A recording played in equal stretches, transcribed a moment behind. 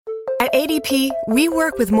At ADP, we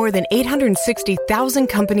work with more than 860,000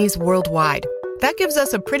 companies worldwide. That gives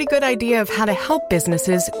us a pretty good idea of how to help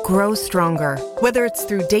businesses grow stronger. Whether it's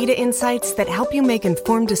through data insights that help you make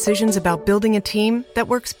informed decisions about building a team that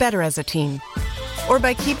works better as a team, or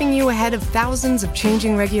by keeping you ahead of thousands of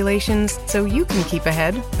changing regulations so you can keep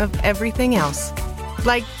ahead of everything else.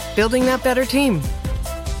 Like building that better team.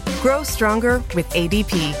 Grow stronger with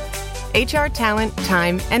ADP. HR, talent,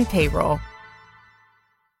 time, and payroll.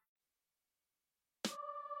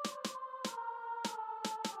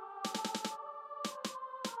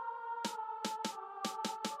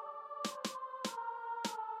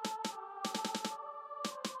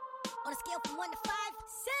 On a scale from 1 to 5,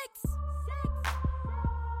 6.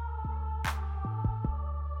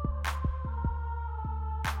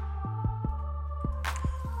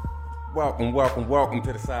 Welcome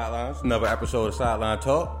to the Sidelines. Another episode of Sideline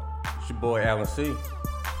Talk. It's your boy, Alan C.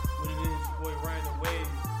 What it is, your boy, Ryan Wade.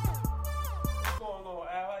 What's going on,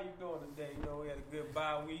 Al? How you doing today? You know, we had a good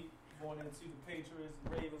bye week going into the Patriots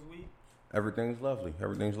and Ravens week. Everything's lovely.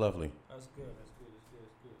 That's good.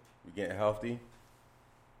 We're getting healthy.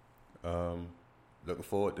 Looking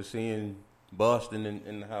forward to seeing Boston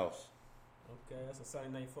in the house. Okay, that's a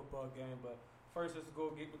Sunday night football game, but first, let's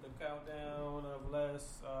go get with the countdown of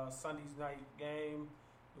last Sunday's night game.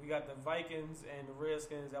 We got the Vikings and the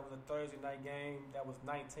Redskins. That was a Thursday night game. That was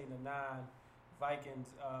 19-9. Vikings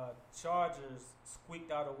Chargers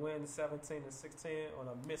squeaked out a win, 17-16 on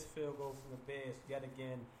a missed field goal from the Bears. Yet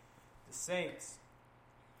again, the Saints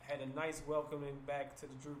had a nice welcoming back to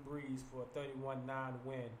the Drew Brees for a 31-9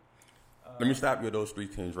 win. Let me stop you at those three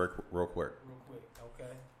teams real quick.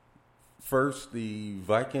 Okay. First, the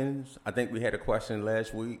Vikings. I think we had a question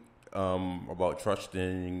last week about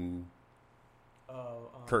trusting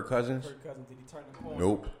Kirk Cousins. Kirk Cousins, did he turn the corner?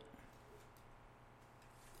 Nope.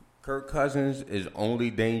 Kirk Cousins is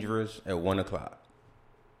only dangerous at 1 o'clock.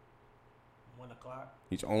 1 o'clock?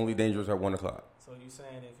 He's only dangerous at 1 o'clock. So you're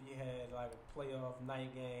saying if you had like a playoff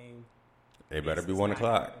night game, it better be 1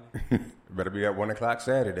 o'clock. It better be at 1 o'clock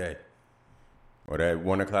Saturday. Or that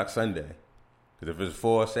 1 o'clock Sunday. Because if it's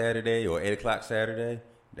 4 Saturday or 8 o'clock Saturday,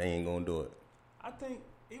 they ain't going to do it. I think,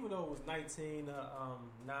 even though it was 19-9,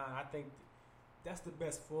 I think that's the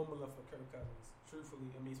best formula for Kirk Cousins, truthfully.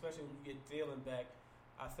 I mean, especially when you get Thielen back,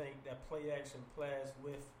 I think that play-action class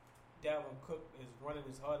with Dalvin Cook is running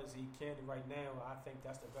as hard as he can right now. I think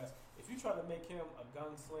that's the best. If you try to make him a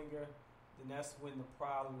gunslinger, then that's when the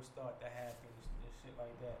problems start to happen and shit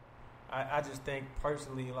like that. I just think,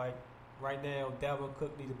 personally, like, right now, Dalvin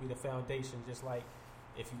Cook needs to be the foundation, just like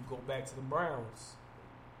if you go back to the Browns.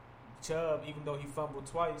 Chubb, even though he fumbled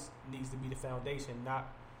twice, needs to be the foundation,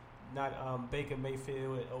 not Baker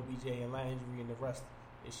Mayfield and OBJ and Landry and the rest.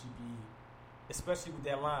 It should be, especially with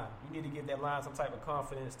that line. You need to give that line some type of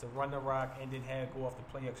confidence to run the rock and then go off the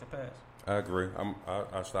play-action pass. I agree.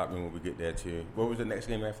 I'll stop you when we get there, too. What was the next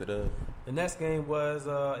game after that? The next game was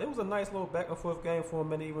it was a nice little back-and-forth game for a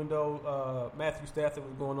minute, even though Matthew Stafford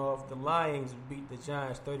was going off. The Lions beat the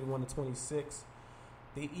Giants 31-26.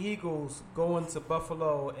 The Eagles go into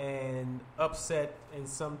Buffalo and upset, in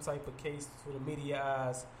some type of case for the media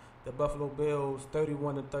eyes, the Buffalo Bills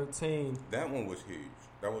 31-13. That one was huge.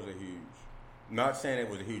 That was a huge. Not saying it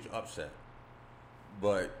was a huge upset,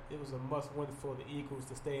 but it was a must-win for the Eagles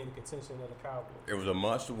to stay in the contention of the Cowboys. It was a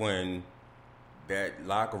must-win. That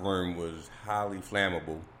locker room was highly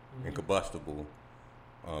flammable and combustible.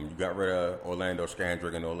 You got rid of Orlando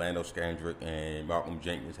Scandrick, and Malcolm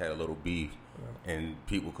Jenkins had a little beef, and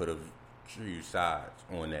people could have choose sides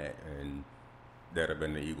on that, and that have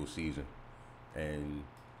been the Eagles' season. And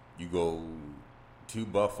you go to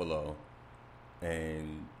Buffalo,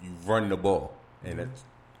 and you run the ball, and that's.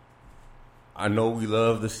 I know we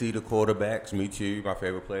love to see the quarterbacks. Me too. My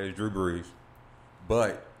favorite player is Drew Brees,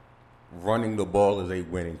 but running the ball is a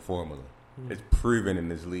winning formula. It's proven in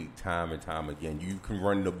this league time and time again. You can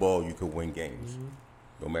run the ball, you can win games,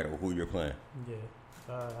 no matter who you're playing. Yeah,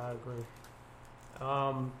 I agree.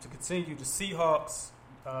 To continue, the Seahawks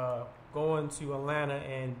going to Atlanta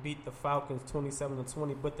and beat the Falcons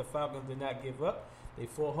 27-20, but the Falcons did not give up. They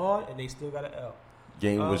fought hard, and they still got an L.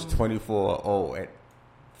 Game was 24-0 at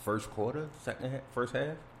first quarter, first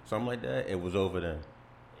half, something like that. It was over then.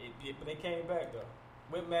 But they came back, though.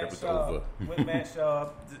 With Matt Shaw.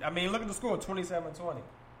 I mean, look at the score, 27-20.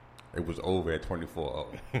 It was over at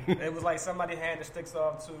 24-0. It was like somebody handed the sticks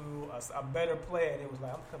off to a better player, and it was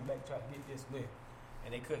like, I'm coming back to try to get this win.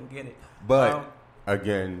 And they couldn't get it. But,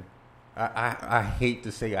 again, I hate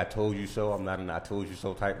to say I told you so. I'm not an I told you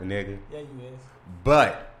so type of nigga. Yeah, you is.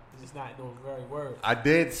 But it's just not those very words. I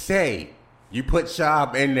did say you put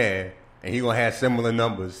Schaub in there and he gonna have similar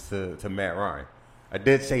numbers to Matt Ryan. I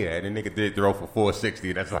did say that. The nigga did throw for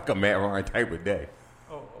 460. That's like a Matt Ryan type of day.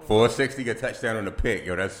 460, a touchdown on the pick.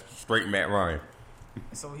 Yo, that's straight Matt Ryan.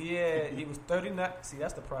 So he was 39. See,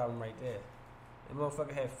 that's the problem right there. The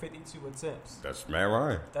motherfucker had 52 attempts. That's Matt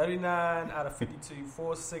Ryan. 39 out of 52,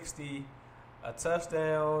 460, a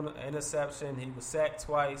touchdown, an interception. He was sacked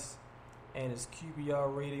twice, and his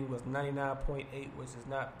QBR rating was 99.8, which is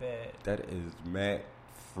not bad. That is Matt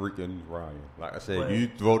freaking Ryan. Like I said, you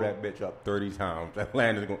throw that bitch up 30 times,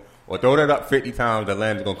 Atlanta's going, or throw that up 50 times,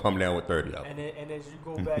 Atlanta's going to come down with 30 of them. And as you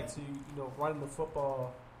go back to, running the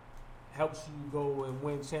football helps you go and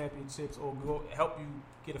win championships or help you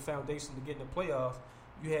get a foundation to get in the playoffs.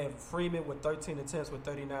 You have Freeman with 13 attempts with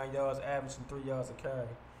 39 yards, averaging 3 yards a carry.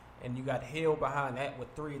 And you got Hill behind that with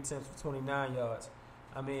 3 attempts for 29 yards.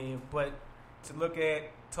 I mean, but to look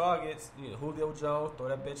at targets, Julio Jones, throw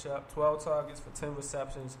that bitch up, 12 targets for 10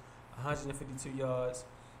 receptions, 152 yards.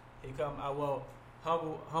 He come out,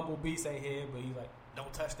 Humble Beast ain't here, but he's like, no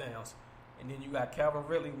touchdowns. And then you got Calvin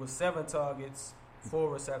Ridley with 7 targets, 4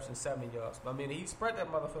 receptions, 70 yards. I mean, he spread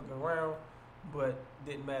that motherfucker around, but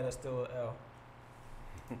didn't matter, still an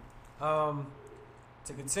L.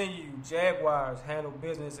 To continue, Jaguars handled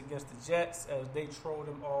business against the Jets as they trolled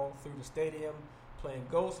them all through the stadium, playing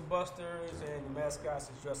Ghostbusters, and the mascots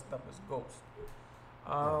is dressed up as ghosts.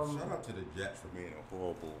 Shout out to the Jets for being a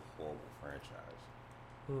horrible, horrible franchise.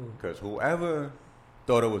 Because whoever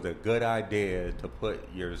thought it was a good idea to put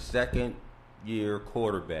your second-year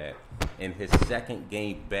quarterback in his second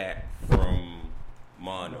game back from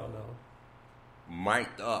mono,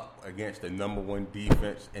 mic'd up against the number 1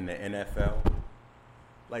 defense in the NFL.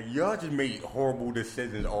 Like, y'all just made horrible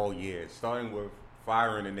decisions all year, starting with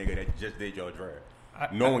firing a nigga that just did your draft.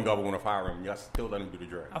 Knowing y'all want to fire him, y'all still let him do the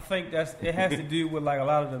draft. I think it has to do with, like, a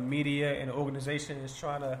lot of the media and the organization is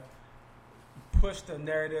trying to push the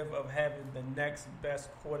narrative of having the next best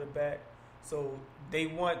quarterback. So they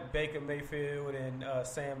want Baker Mayfield and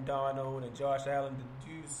Sam Darnold and Josh Allen to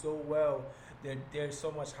do so well. There's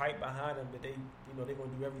so much hype behind them that they're going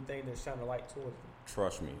to do everything to shine a light towards them.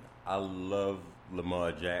 Trust me, I love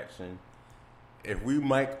Lamar Jackson. If we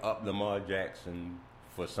mic up Lamar Jackson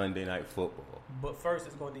for Sunday Night Football. But first,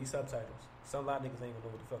 it's going to need subtitles. Some lot of niggas ain't going to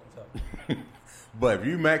know what the fuck he's talking about. But if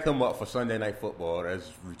you mic him up for Sunday Night Football,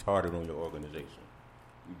 that's retarded on your organization.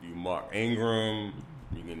 You do Mark Ingram,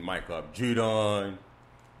 you can mic up Judon,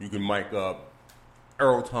 you can mic up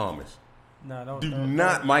Earl Thomas. Do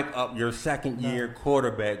not mic up your second-year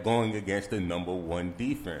quarterback going against the number 1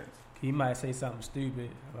 defense. He might say something stupid,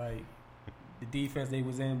 like the defense they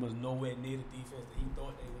was in was nowhere near the defense that he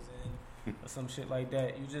thought they was in, or some shit like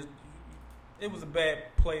that. It was a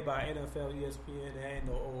bad play by NFL, ESPN, and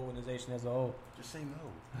the organization as a whole. Just say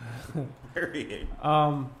no. Period.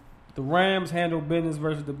 The Rams handled business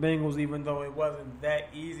versus the Bengals, even though it wasn't that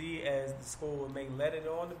easy as the score may let it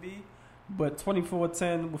on to be. But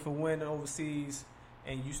 24-10 with a win overseas,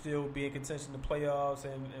 and you still be in contention to playoffs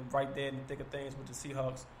and right there in the thick of things with the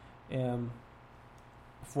Seahawks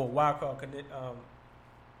for a wild card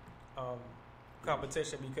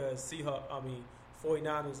competition because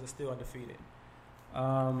 49ers are still undefeated.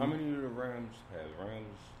 How many of the Rams have?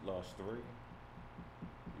 Rams lost 3?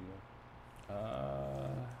 I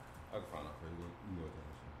can find out for you.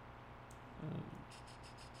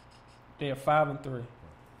 They are 5-3.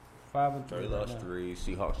 5-3. They lost 3.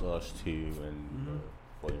 Seahawks lost 2, and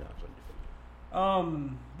 49ers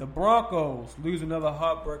undefeated. The Broncos lose another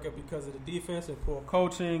heartbreaker because of the defense and poor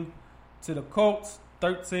coaching to the Colts,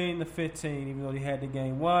 13-15. Even though they had the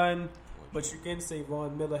game won, but you can say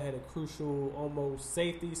Von Miller had a crucial, almost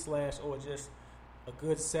safety / or just a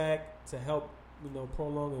good sack to help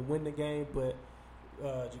prolong and win the game. But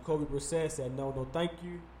Jacoby Brissett said, "No, thank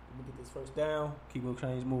you. Let me get this first down. Keep the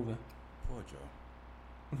chains moving." Poor Joe.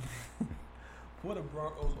 What a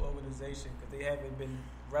Broncos organization, because they haven't been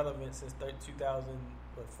relevant since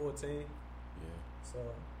 2014. Yeah. So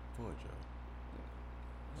poor Joe.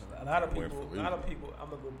 A lot of people. I'm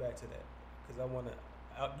gonna go back to that because I want to.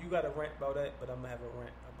 You got a rant about that, but I'm gonna have a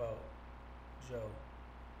rant about Joe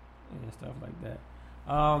and stuff like that.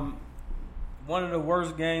 One of the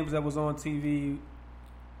worst games that was on TV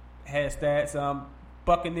had stats.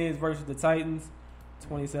 Buccaneers versus the Titans,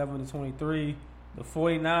 27-23. The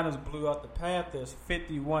 49ers blew out the Panthers,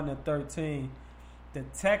 51-13. The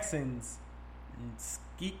Texans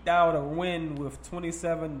skeeked out a win with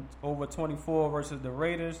 27-24 versus the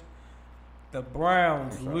Raiders. The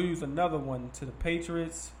Browns lose another one to the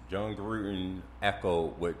Patriots. John Gruden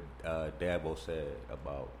echoed what Dabo said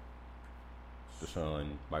about the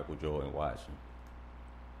son, Michael Jordan Watson.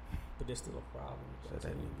 But there's still a problem.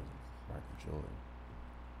 Michael Jordan.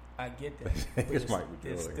 I get that. But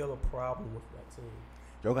it's still a problem with that team.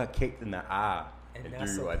 Joe got kicked in the eye and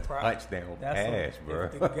threw a touchdown pass, bro.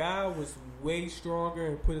 If the guy was way stronger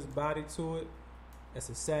and put his body to it, that's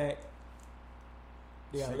a sack.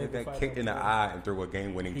 He got kicked in the eye and threw a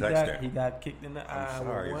game-winning touchdown. He got kicked in the eye. I'm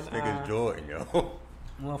sorry, with this one nigga's eye. Jordan, yo.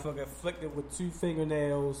 Motherfucker flicked it with 2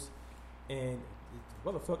 fingernails, and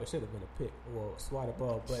the motherfucker should have been a pick or a swatted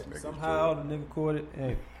ball, but somehow the nigga caught it.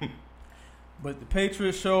 Hey. But the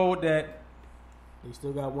Patriots showed that they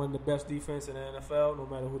still got one of the best defense in the NFL. No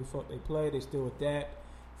matter who the fuck they play, they still adapt,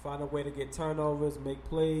 find a way to get turnovers, make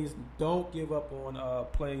plays. Don't give up on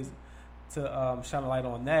plays to shine a light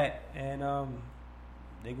on that. And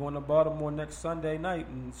they're going to Baltimore next Sunday night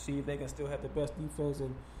and see if they can still have the best defense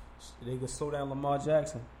and they can slow down Lamar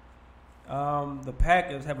Jackson. The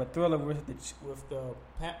Packers have a thriller with the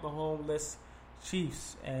Pat Mahomes-less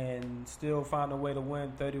Chiefs and still find a way to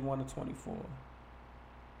win 31-24.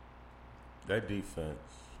 That defense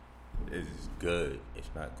is good. It's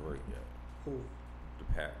not great yet. Who? The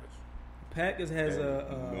Packers. Packers has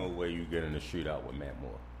no way you get in a shootout with Matt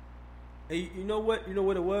Moore. Hey, you know what? You know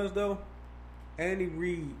what it was though? Andy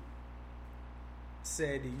Reid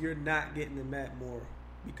said that you're not getting to Matt Moore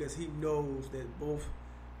because he knows that both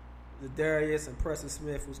the Darius and Preston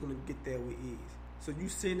Smith was going to get there with ease. So you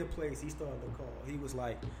seen the plays he started to call. He was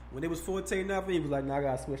like, when it was 14-0, he was like, "No, I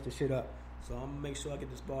gotta switch the shit up. So I'm gonna make sure I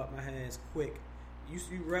get this ball out my hands quick." You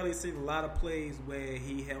rarely see a lot of plays where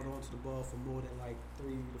he held on to the ball for more than like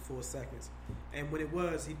 3 to 4 seconds. And when it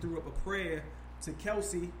was, he threw up a prayer to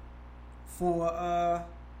Kelsey for a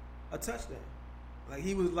touchdown. Like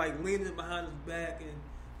he was like leaning behind his back and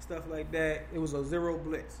stuff like that. It was a 0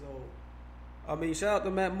 blitz. So I mean, shout out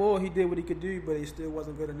to Matt Moore. He did what he could do, but he still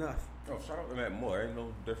wasn't good enough. Oh, shout out to Matt Moore. Ain't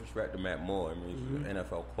no disrespect to Matt Moore. I mean, he's an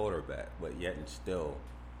NFL quarterback, but yet and still,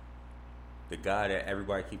 the guy that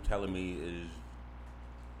everybody keep telling me is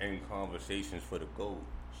in conversations for the GOAT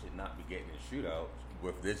should not be getting in shootouts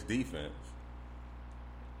with this defense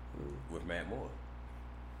with Matt Moore.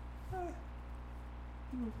 I'll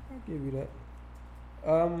give you that.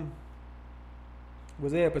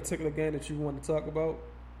 Was there a particular game that you wanted to talk about?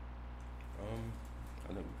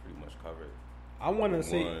 I think we pretty much covered. I want to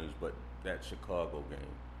see, but that Chicago game.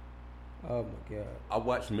 Oh my God! I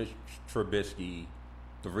watched Mitch Trubisky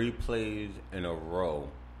 3 plays in a row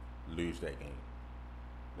lose that game.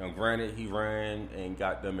 Now, granted, he ran and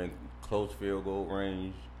got them in close field goal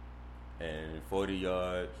range and 40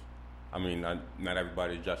 yards. I mean, not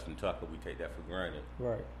everybody's Justin Tucker. We take that for granted.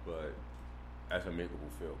 Right. But that's a makeable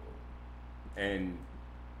field goal. And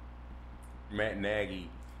Matt Nagy,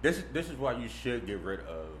 this is why you should get rid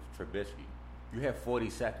of Trubisky. You have 40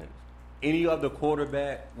 seconds. Any other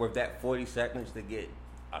quarterback with that 40 seconds to get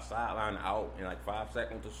a sideline out in like 5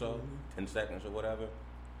 seconds or so, 10 seconds or whatever,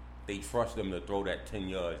 they trust them to throw that 10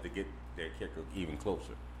 yards to get their kicker even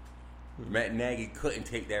closer. Matt Nagy couldn't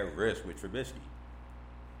take that risk with Trubisky.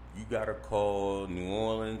 You got to call New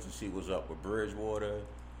Orleans to see what's up with Bridgewater.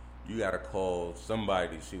 You got to call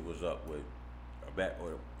somebody to see what's up with a back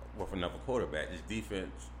or with another quarterback. This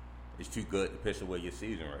defense is too good to piss away your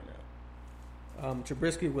season right now.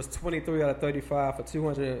 Trubisky was 23 out of 35 for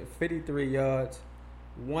 253 yards,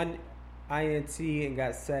 1 INT, and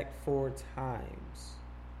got sacked 4 times.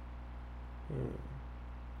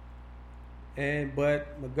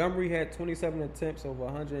 But Montgomery had 27 attempts over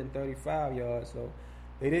 135 yards, so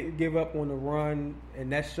they didn't give up on the run,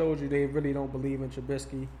 and that shows you they really don't believe in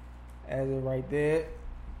Trubisky as of right there.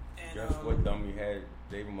 And, guess what dummy had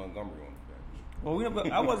David Montgomery on? Well,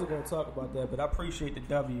 I wasn't going to talk about that, but I appreciate the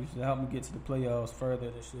W's to help me get to the playoffs further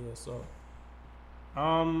this year. So,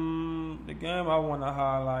 the game I want to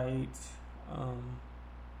highlight.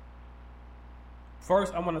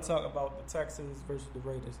 First, I want to talk about the Texans versus the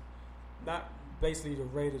Raiders. Not basically the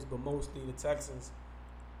Raiders, but mostly the Texans.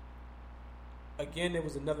 Again, there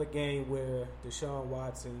was another game where Deshaun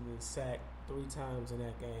Watson was sacked 3 times in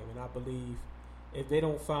that game, and I believe if they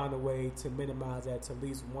don't find a way to minimize that to at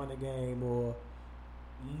least 1 a game or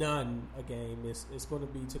none a game, it's going to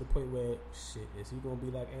be to the point where, shit, is he going to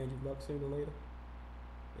be like Andrew Luck sooner or later?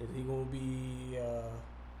 Is he going to be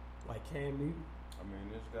like Cam Newton? I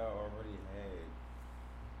mean, this guy already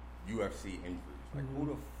had UFC injuries. Like, who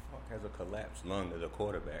the fuck has a collapsed lung as a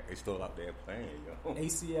quarterback? They still out there playing, yo.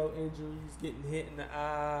 ACL injuries, getting hit in the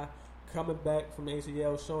eye, coming back from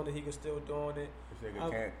ACL, showing that he can still doing it. This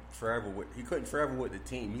nigga can't travel with. He couldn't travel with the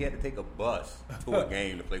team. He had to take a bus to a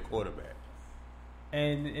game to play quarterback.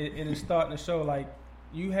 And it is starting to show, like,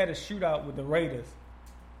 you had a shootout with the Raiders.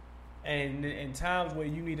 And in times where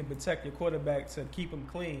you need to protect your quarterback to keep him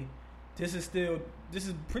clean, this is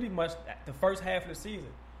pretty much the first half of the season.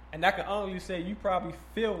 And I can only say you probably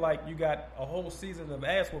feel like you got a whole season of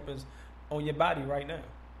ass whoopings on your body right now.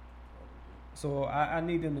 So I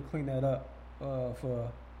need them to clean that up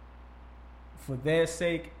for their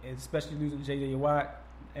sake, especially losing J.J. Watt,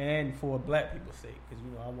 and for black people's sake, because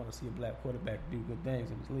I want to see a black quarterback do good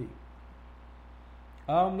things in this league.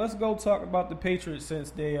 Let's go talk about the Patriots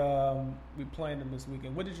since we playing them this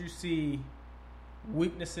weekend. What did you see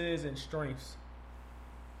weaknesses and strengths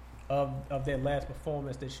of their last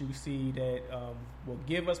performance that you see that will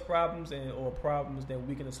give us problems or problems that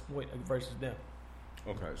we can exploit versus them?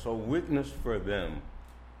 Okay, so weakness for them,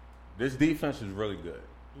 this defense is really good.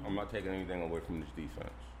 I'm not taking anything away from this defense.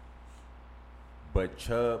 But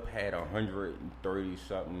Chubb had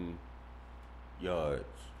 130-something yards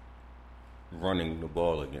running the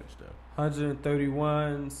ball against them.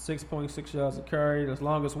 131, 6.6 yards a carry. The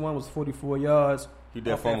longest one was 44 yards. He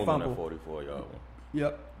did fumble on that 44-yard one.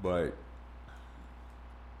 Yep. But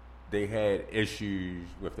they had issues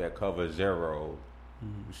with that cover zero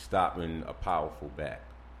stopping a powerful back.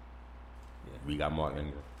 Yeah. We got Mark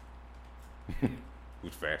Ingram,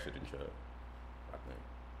 who's faster than Chubb, I think.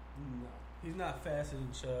 No, he's not faster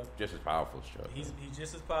than Chubb. Just as powerful as Chubb. He's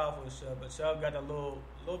just as powerful as Chubb, but Chubb got a little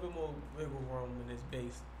bit more wiggle room in his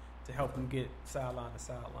base to help him get sideline to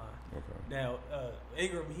sideline. Okay. Now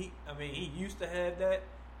Ingram, he used to have that,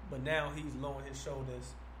 but now he's lowering his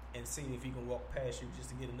shoulders and seeing if he can walk past you just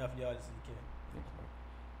to get enough yards as he can. Okay.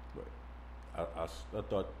 But I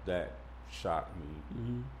thought that shocked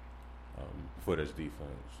me for this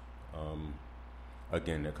defense.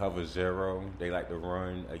 Again, the cover zero, they like to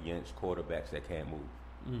run against quarterbacks that can't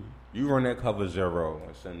move. You run that cover zero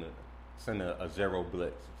and send a zero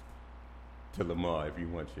blitz to Lamar if you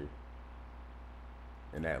want to,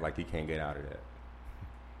 and act like he can't get out of that.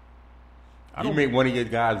 You make one of your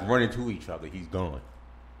guys run into each other, he's gone.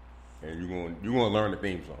 And you're gonna learn the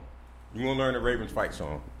theme song. You're gonna learn the Ravens fight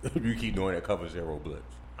song if you keep doing that cover zero blitz.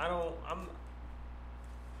 I'm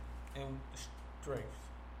in strength.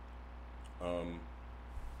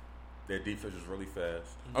 Their defense is really fast.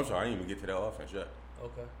 I'm sorry, I didn't even get to their offense yet.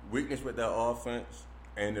 Okay. Weakness with their offense,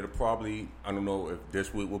 and it'll probably, I don't know if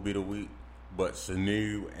this week will be the week, but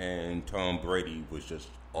Sanu and Tom Brady was just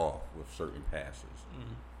off with certain passes.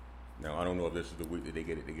 Now, I don't know if this is the week that they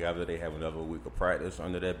get it together. They have another week of practice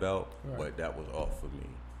under their belt, but that was off for me.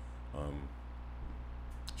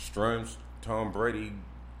 Strengths, Tom Brady,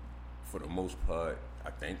 for the most part, I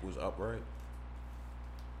think was upright.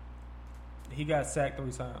 He got sacked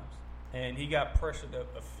 3 times, and he got pressured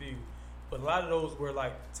a few. But a lot of those were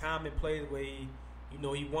like timing plays where he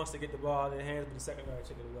wants to get the ball in his hands, but the secondary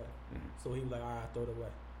took it away. So he was like, all right, I throw it away.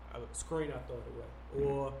 Screen, I throw it away.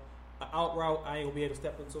 Or an out route, I ain't going to be able to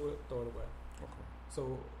step into it, throw it away. Okay.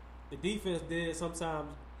 So the defense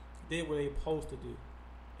sometimes did what they were supposed to do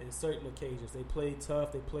in certain occasions. They played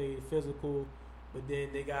tough, they played physical, but then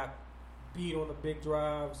they got beat on a big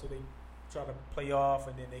drive, so they try to play off,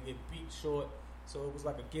 and then they get beat short. So it was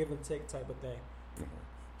like a give and take type of thing.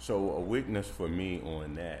 So a weakness for me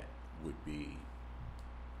on that would be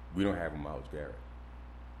we don't have a Myles Garrett.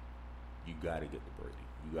 You got to get to Brady.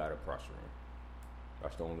 You got to pressure him.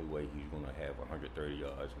 That's the only way he's going to have 130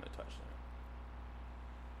 yards and a touchdown.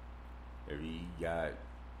 If he got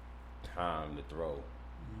time to throw.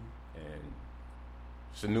 And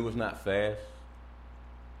Sanu is not fast.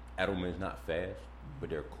 Edelman's not fast, but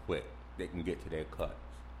they're quick. They can get to their cuts.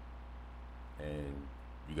 And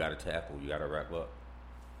you got to tackle. You got to wrap up.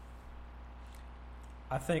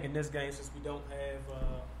 I think in this game, since we don't have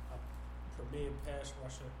a premier pass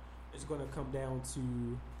rusher, it's going to come down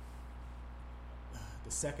to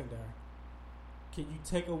the secondary. Can you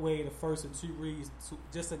take away the first and 2 reads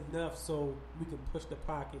just enough so we can push the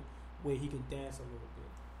pocket where he can dance a little bit,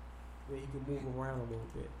 where he can move around a little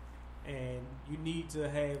bit? And you need to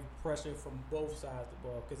have pressure from both sides of the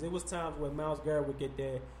ball, because there was times where Myles Garrett would get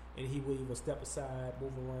there and he would even step aside,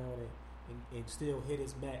 move around, and still hit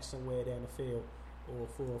his match somewhere down the field, or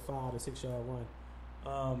for a 5 or 6 yard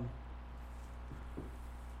run.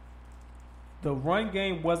 The run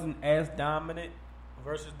game wasn't as dominant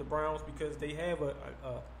versus the Browns because they have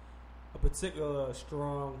a particular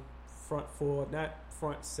strong front 4, not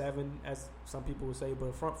front 7 as some people would say,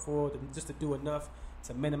 but front 4 just to do enough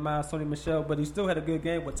to minimize Sony Michel. But he still had a good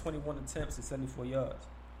game with 21 attempts and 74 yards.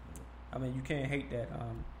 I mean, you can't hate that.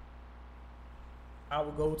 I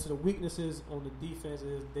would go to the weaknesses on the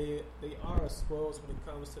defenses. They are exposed when it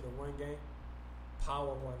comes to the run game,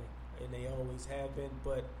 power running, and they always have been.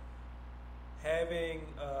 But having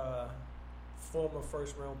former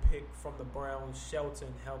first-round pick from the Browns,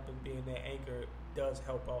 Shelton, helping being their anchor does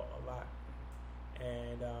help out a lot.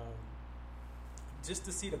 And just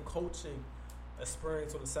to see the coaching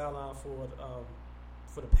experience on the sideline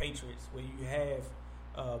for the Patriots, where you have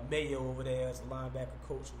Mayo over there as a linebacker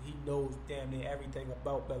coach, and he knows damn near everything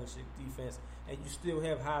about Belichick defense, and you still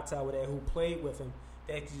have Hightower there who played with him.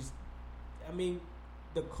 That just, I mean,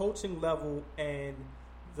 the coaching level and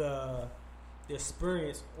the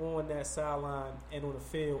experience on that sideline and on the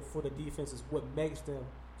field for the defense is what makes them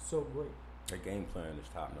so great. Their game plan is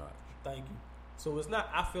top notch. Thank you. So it's not.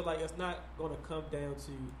 I feel like it's not going to come down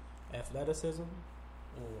to athleticism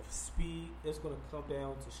or speed. It's going to come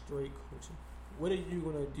down to straight coaching. What are you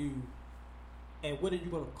going to do, and what are you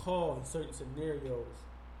going to call in certain scenarios?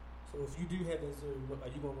 So if you do have that scenario, are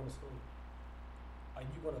you going to run a screen? Are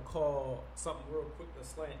you going to call something real quick, a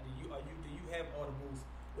slant? Do you have audibles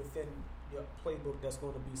within your playbook that's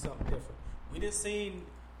going to be something different? We done seen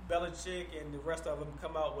Belichick and the rest of them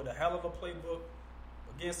come out with a hell of a playbook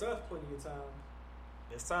against us plenty of times.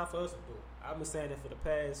 It's time for us to do it. I've been saying that for the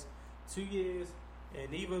past 2 years,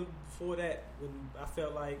 and even before that, when I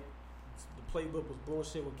felt like the playbook was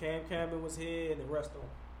bullshit when Cam Cameron was here and the rest of them.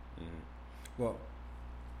 Mm-hmm. Well,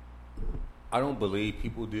 I don't believe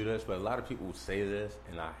people do this, but a lot of people say this,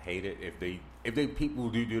 and I hate it. If they people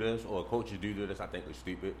do this or coaches do this, I think they're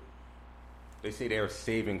stupid. They say they're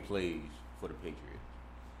saving plays for the Patriots.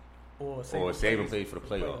 Or saving plays for the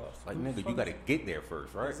playoffs. Like, nigga, you got to get there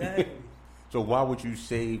first, right? Exactly. So why would you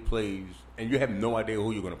save plays and you have no idea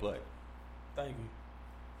who you're going to play? Thank you.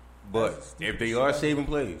 But if they are saving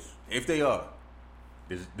plays, this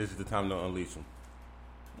is the time to unleash them.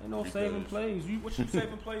 Ain't no saving plays. What you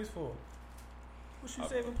saving plays for? What you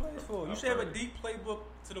saving plays for? You should have a deep playbook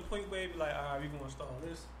to the point where you be like, all right, we're going to start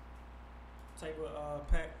this type of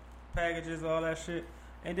packages, all that shit.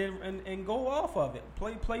 And then and go off of it.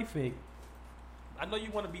 Play fake. I know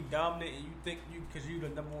you want to be dominant and you think because you're the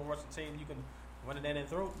number one rushing team, you can run it in and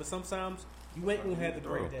throw. But sometimes you ain't gonna have the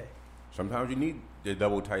great day. Sometimes you need the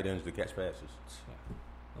double tight ends to catch passes.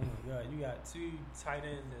 Oh my God, you got two tight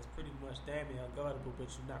ends that's pretty much damn near unguardable, but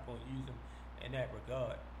you're not gonna use them in that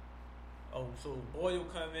regard. Oh, so Boyle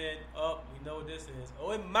come in up. We know this is.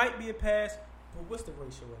 Oh, it might be a pass, but what's the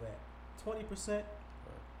ratio of that? 20%.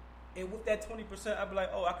 And with that 20%, I'd be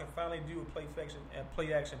like, oh, I can finally do a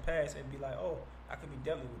play action pass and be like, oh, I could be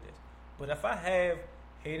deadly with this. But if I have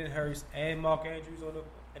Hayden Hurst and Mark Andrews on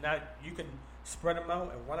you can spread them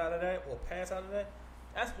out and run out of that or pass out of that,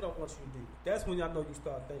 that's what I want you to do. That's when I know you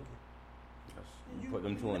start thinking. Yes. You put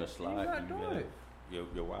them two in a slide. You're not doing it.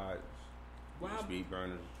 Your wides, your speed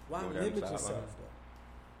burners. Why limit yourself,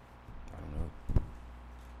 though? I don't know.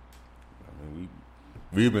 I mean,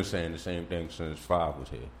 we've been saying the same thing since 5 was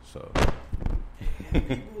here. So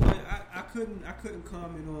people, I couldn't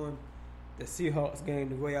comment on the Seahawks game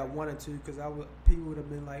the way I wanted to because people would have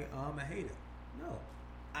been like, oh, I'm a hater. No,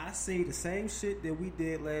 I say the same shit that we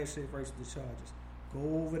did last year versus the Chargers.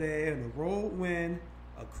 Go over there in a road win,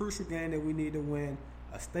 a crucial game that we need to win,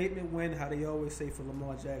 a statement win, how they always say for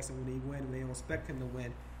Lamar Jackson when he win, when they don't expect him to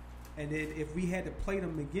win. And then if we had to play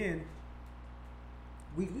them again,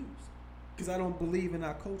 we lose. Because I don't believe in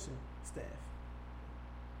our coaching staff.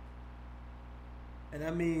 And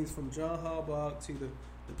that means from John Harbaugh to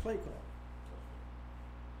the play call.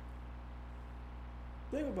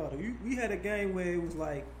 Think about it. We had a game where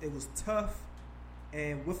it was tough,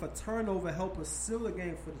 and with a turnover helped us seal a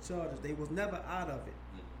game for the Chargers. They was never out of it.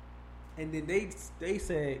 And then they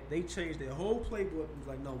said they changed their whole playbook and was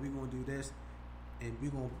like, no, we're going to do this, and we're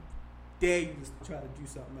going to dare you to try to do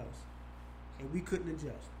something else. And we couldn't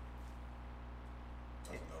adjust.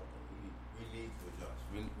 We need to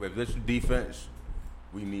adjust. With this defense,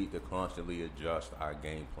 we need to constantly adjust our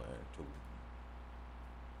game plan to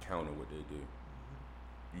counter what they do.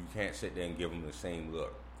 You can't sit there and give them the same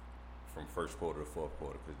look from first quarter to fourth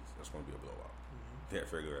quarter because that's going to be a blowout. You can't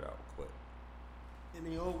figure it out quick. And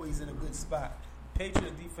they're always in a good spot.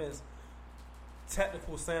 Patriots defense,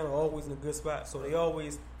 technical sound are always in a good spot, so they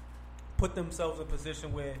always put themselves in a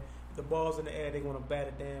position where if the ball's in the air, they want to bat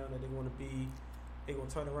it down, and they want to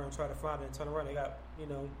turn around, try to find it, and turn around. They got,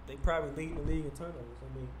 they probably lead the league in turnovers.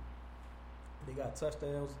 I mean, they got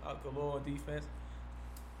touchdowns out galore on defense.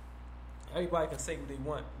 Everybody can say what they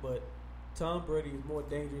want, but Tom Brady is more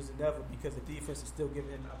dangerous than ever because the defense is still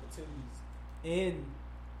giving him opportunities in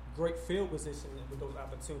great field position with those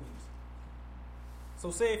opportunities.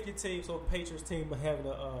 So say if your team, the Patriots team are having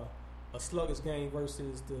a sluggish game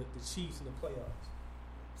versus the Chiefs in the playoffs.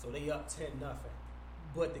 So they up 10-0.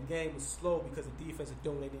 But the game is slow because the defense is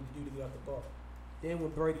doing what they need to do to get off the ball. Then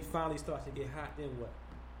when Brady finally starts to get hot, then what?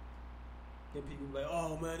 Then people be like,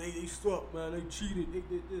 oh man, they suck, man, they cheated, they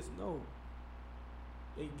did this. No.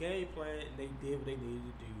 They game plan and they did what they needed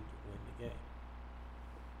to do to win the game.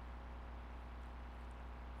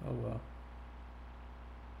 Oh well.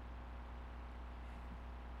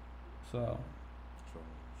 So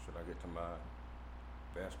should I get to my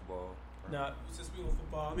basketball? Now, since we on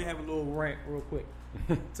football, let me have a little rant real quick.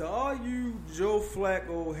 To all you Joe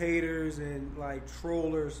Flacco haters and like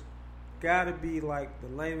trollers, gotta be like the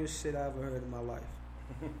lamest shit I ever heard in my life.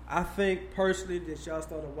 I think personally that y'all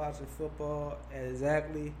started watching football at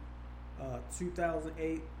exactly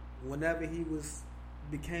 2008, whenever he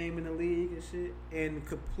became in the league and shit, and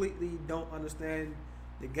completely don't understand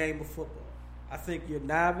the game of football. I think you're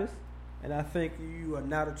novice, and I think you are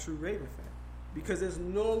not a true Raven fan. Because there's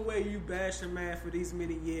no way you bash a man for these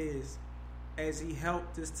many years as he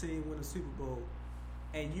helped this team win a Super Bowl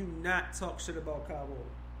and you not talk shit about Kyle Walker.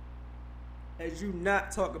 As you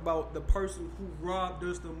not talk about the person who robbed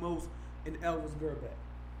us the most in Elvis Grbac.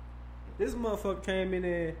 This motherfucker came in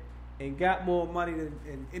there and got more money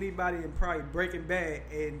than anybody in probably Breaking Bad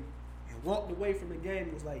and walked away from the game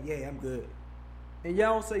and was like, yeah, I'm good. And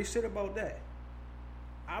y'all don't say shit about that.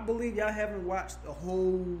 I believe y'all haven't watched the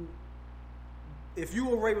whole... If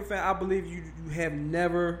you a Raven fan, I believe you have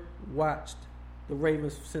never watched the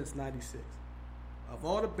Ravens since '96. Of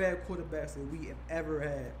all the bad quarterbacks that we have ever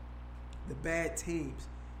had, the bad teams,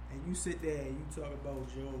 and you sit there and you talk about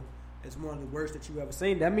Joe as one of the worst that you ever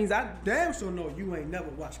seen, that means I damn sure know you ain't never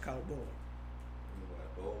watched Kyle Bowler.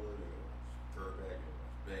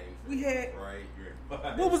 We had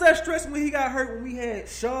what was that stretch when he got hurt when we had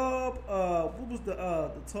Schaub? What was the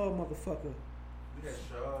tall motherfucker? We had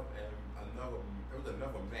Schaub and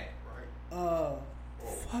another Matt, right?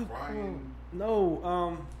 Fuck. Ryan.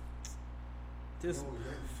 No, just. It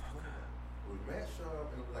was Matt Schaub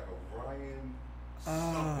and it was like a Ryan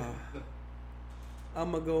something.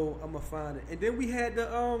 I'm gonna find it. And then we had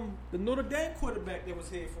the Notre Dame quarterback that was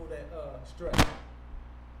here for that stretch.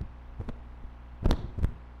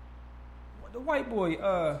 The white boy,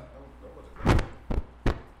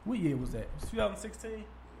 what year was that? It was 2016 when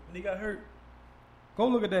he got hurt. Go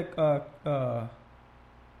look at that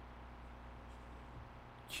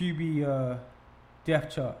QB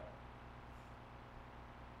depth chart.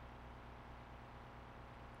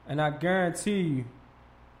 And I guarantee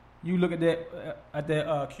you look at that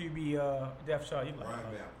QB depth chart. You like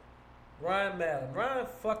Ryan Mallett. Ryan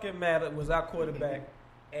fucking Mallett was our quarterback,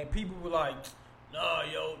 and people were like, Nah,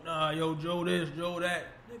 yo, Joe this, Joe that.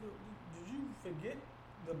 Nigga, did you forget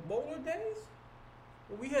the bowler days?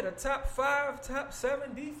 When we had a top 5, top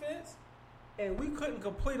 7 defense, and we couldn't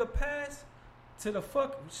complete a pass to the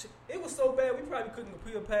fucking shit. It was so bad we probably couldn't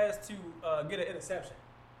complete a pass to get an interception.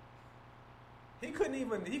 He couldn't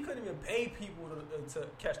even pay people to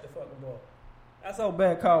catch the fucking ball. That's how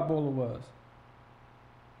bad Kyle Bowler was.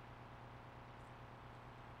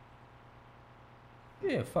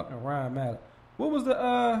 Yeah, fucking Ryan Mallett. What was the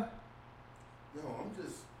Yo, I'm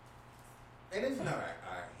just, and it's not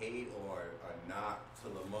a hate or a knock to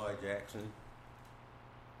Lamar Jackson,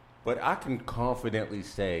 but I can confidently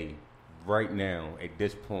say right now at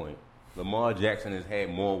this point, Lamar Jackson has had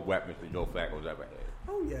more weapons than Joe Flacco's ever had.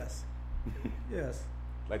 Oh yes, yes.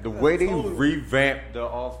 Like the way they revamped the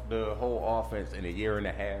whole offense in a year and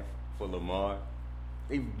a half for Lamar,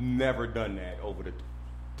 they've never done that over the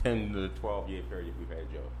 10 to 12 year period we've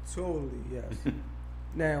had Joe. Totally, yes.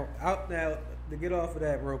 Now to get off of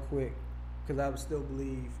that real quick, because I would still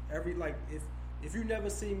believe if you never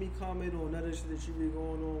see me comment on none of the shit that you be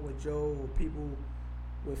going on with Joe or people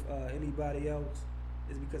with anybody else,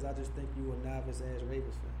 is because I just think you a novice ass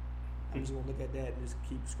Ravens fan. I'm just gonna look at that and just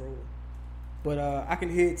keep scrolling. But I can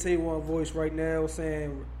hear Taywan voice right now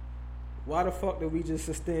saying, "Why the fuck did we just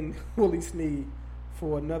extend Willie Snead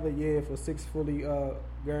for another year for 6 fully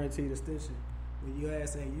guaranteed extension when your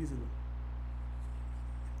ass ain't using them?"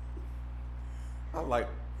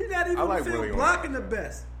 He's not even on the field blocking the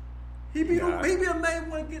best. He be the main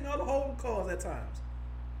one getting all the holding calls at times.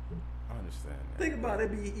 I understand that. Think about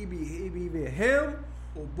it. He be either him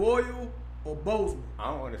or Boyle or Bozeman.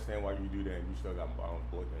 I don't understand why you do that and you still got Miles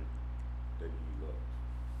Boykin that you love.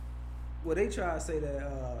 Well, they try to say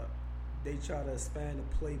that they try to expand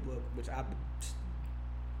the playbook, which I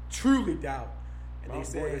truly doubt. And they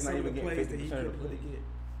say some of the plays that he could really get.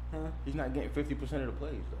 Huh? He's not getting 50% of the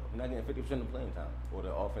plays though. He's not getting 50% of the playing time or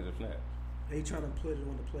the offensive snaps. They trying to put it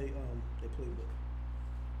on the their playbook.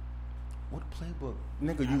 What playbook?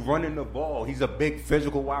 Nigga, you running the ball. He's a big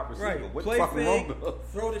physical wide receiver. Right. What Play the fuck fake, wrong?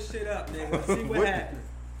 throw the shit up, nigga. See what happens.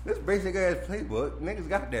 This basic ass playbook, niggas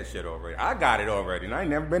got that shit already. I got it already, and I ain't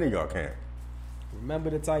never been in y'all camp. Remember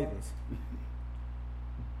the Titans.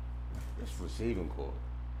 This receiving core.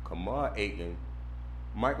 Kamar Aiken,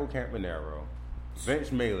 Michael Campanaro,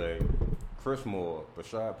 Vince Melee, Chris Moore,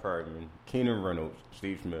 Bashad Perryman, Keenan Reynolds,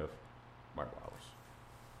 Steve Smith, Mike Wallace.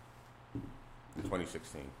 In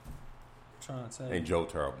 2016. Trying to say. And Joe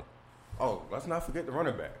Terrible. Oh, let's not forget the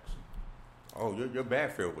running backs. Oh, your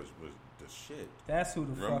backfield was the shit. That's who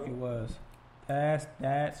the Remember? fuck it was.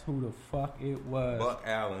 That's who the fuck it was. Buck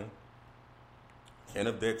Allen,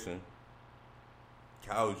 Kenneth Dixon,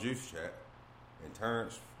 Kyle Juszczyk, and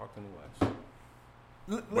Terrence fucking West.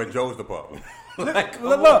 But Joe's the problem. Look at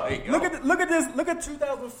this. Look at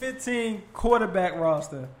 2015 quarterback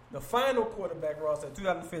roster. The final quarterback roster in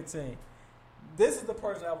 2015. This is the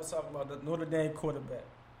person I was talking about, the Notre Dame quarterback.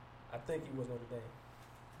 I think he was Notre Dame.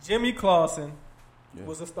 Jimmy Clausen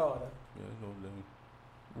was a starter. Yeah, Notre Dame.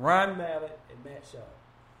 Ron Mallett and Matt Shaw.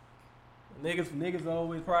 Niggas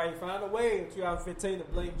always probably find a way in 2015 to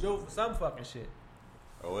blame Joe for some fucking shit.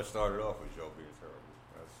 Oh, it started off with Joe being terrible.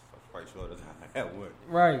 I'm quite sure that's how that went.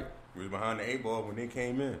 Right. He was behind the 8 ball when they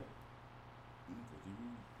came in. Did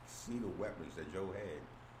you see the weapons that Joe had?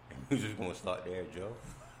 And he was just going to start there, Joe.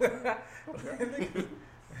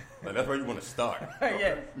 Like, that's where you want to start.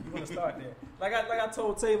 Yeah, you want to start there. Like I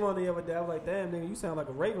told Tavon the other day, I was like, damn, nigga, you sound like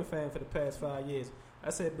a Raven fan for the past 5 years. I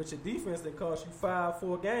said, but your defense, they cost you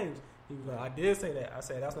 4 games. He was like, I did say that. I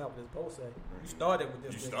said, that's not what this post said. You started with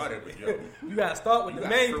this. You started with Joe. You got to start with You the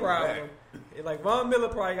gotta main triple problem. Like, Von Miller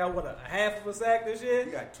probably got, what, a half of a sack this year?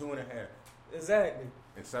 You got 2.5 Exactly.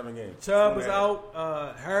 in 7 games. Chubb was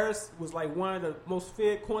out. Harris was like one of the most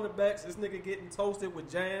feared cornerbacks. This nigga getting toasted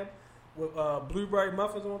with jam, with blueberry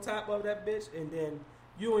muffins on top of that bitch. And then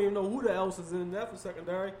you don't even know who the else is in that for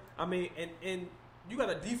secondary. I mean, and you got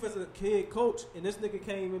a defensive kid coach, and this nigga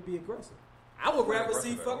can't even be aggressive. I would rather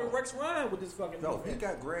see fucking Rex Ryan with this fucking No, he defense.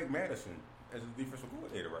 got Greg Madison as a defensive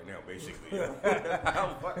coordinator right now, basically.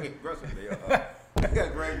 How fucking aggressive they are. He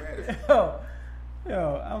got Greg Madison.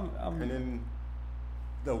 I'm And then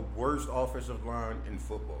the worst offensive line in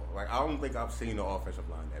football. Like, I don't think I've seen the offensive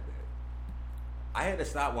line that bad. I had to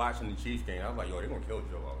stop watching the Chiefs game. I was like, yo, they're going to kill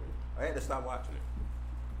Joe out here. I had to stop watching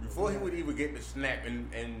it. Before he would even get the snap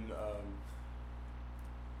and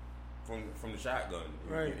from the shotgun,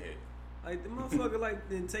 he would get hit. Like the motherfucker, like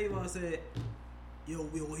then Tavon said, "Yo,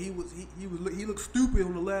 he looked stupid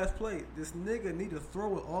on the last play. This nigga need to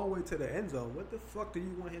throw it all the way to the end zone. What the fuck do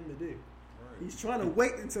you want him to do? Right. He's trying to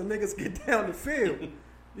wait until niggas get down the field.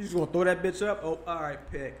 He's just gonna throw that bitch up. Oh, all right,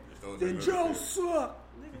 pick. Then Joe sucked.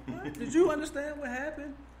 Nigga, what? Did you understand what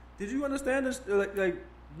happened? Did you understand this? Like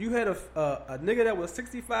you had a nigga that was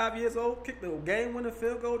 65 years old kicked the game-winning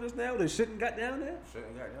field goal just now. They shouldn't got down there.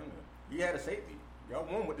 Shouldn't got down there. He had a safety. Y'all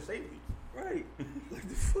won with the safety. Right. Like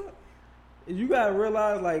the fuck. And you gotta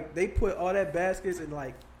realize, like, they put all that baskets in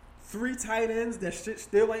like 3 tight ends. That shit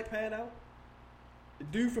still ain't pan out. The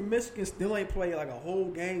dude from Michigan still ain't played like a whole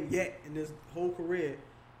game yet in his whole career.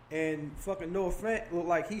 And fucking Noah Fant look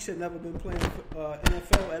like he should never been playing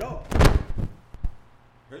NFL at all.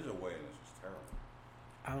 His awareness is terrible.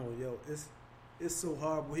 I don't know, yo. It's so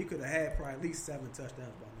horrible. He could have had probably at least 7 touchdowns by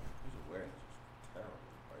now. His awareness is terrible.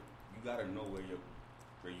 Like, you gotta know where you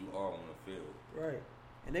are on the field. Right.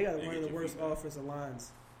 And they got one of the worst offensive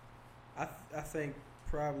lines. I think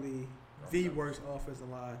probably the worst offensive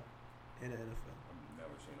line in the NFL. I've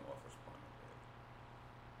never seen an offensive line that bad.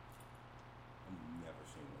 I've never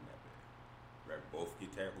seen one that bad. Right, both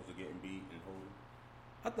your tackles are getting beat and holding.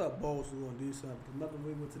 I thought Bowles was gonna do something. Remember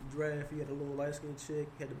when we went to the draft? He had a little light skinned chick,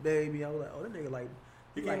 he had the baby. I was like, oh, that nigga like.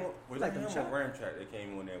 Was that him or Ramchak that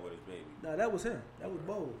came on there with his baby? No, that was him. That was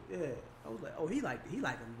Bowles. Yeah, I was like, oh, he like him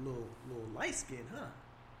little light skinned, huh?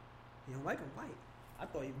 He don't like him white. I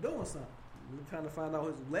thought he was doing something. We were trying to find out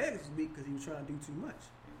his legs was weak because he was trying to do too much.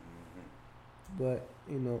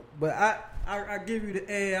 Mm-hmm. But I give you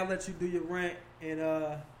the A. I'll let you do your rant in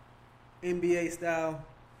NBA style.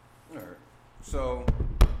 All right. So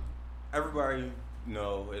everybody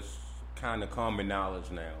it's kind of common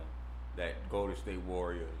knowledge now that Golden State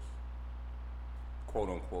Warriors, quote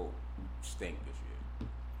unquote, stink this year.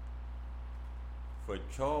 For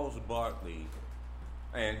Charles Barkley,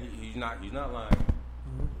 and he's not lying,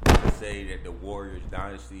 to say that the Warriors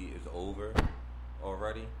dynasty is over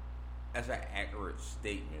already. That's an accurate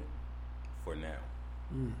statement for now.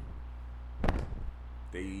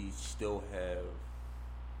 They still have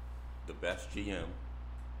the best GM.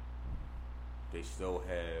 They still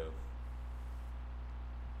have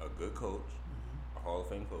a good coach, a Hall of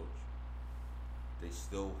Fame coach. They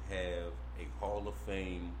still have a Hall of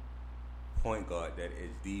Fame point guard that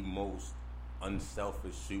is the most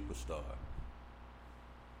unselfish superstar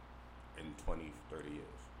in 20, 30 years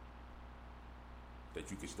that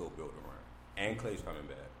you can still build around. And Clay's coming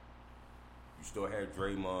back. You still had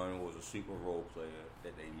Draymond, who was a super role player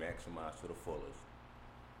that they maximized to the fullest.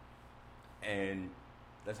 And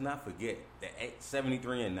let's not forget that at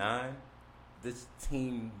 73-9, this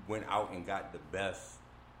team went out and got the best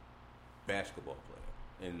basketball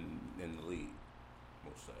player in the league,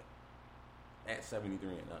 we'll say. At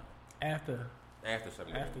 73-9. After 73-9. After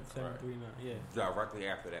 73-9, yeah. Directly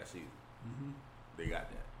after that season. Mm-hmm. They got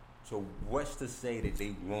that. So what's to say that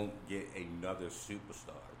they won't get another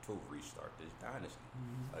superstar to restart this dynasty?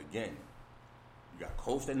 Mm-hmm. Again, you got a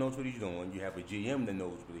coach that knows what he's doing. You have a GM that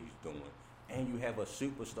knows what he's doing. And you have a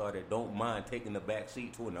superstar that don't mind taking the back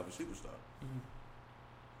seat to another superstar. Mm-hmm.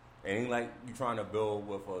 It ain't like you trying to build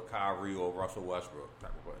with a Kyrie or Russell Westbrook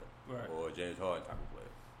type of player. Right. Or a James Harden type of player.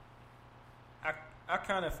 I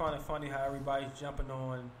kind of find it funny how everybody's jumping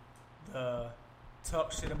on the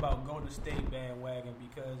talk shit about Golden State bandwagon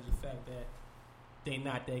because of the fact that they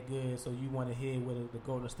not that good, so you want to hear where the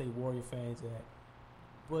Golden State Warrior fans at.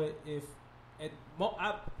 But if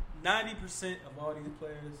 90% of all these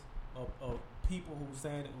players, of people who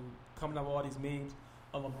coming up with all these memes,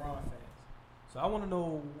 are LeBron fans. So I want to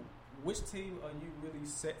know, which team are you really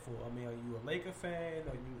set for? I mean, are you a Laker fan?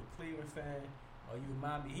 Are you a Cleveland fan? Are you a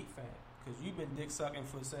Miami Heat fan? Because you've been dick sucking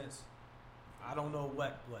since, I don't know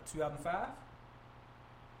what 2005?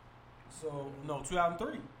 So, no,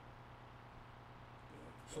 2003.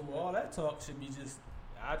 So all that talk should be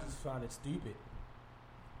I just find it stupid.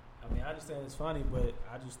 I mean, I understand it's funny, but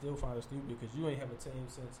I just still find it stupid because you ain't have a team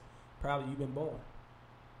since probably you've been born.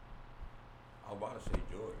 I was about to say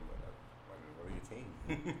Jordan, but that wasn't really a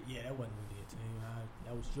team. Yeah, that wasn't really a team.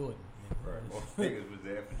 That was Jordan. Right, most niggas was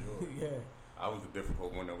there for Jordan. Yeah. I was the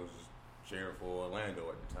difficult one that was cheering for Orlando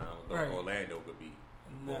at the time. Right. Orlando could be.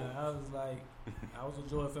 Nah, I was a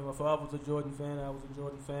Jordan fan. My father was a Jordan fan. I was a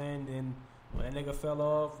Jordan fan. Then when that nigga fell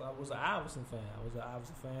off, I was an Iverson fan. I was an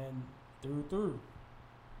Iverson fan through.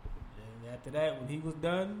 And after that, when he was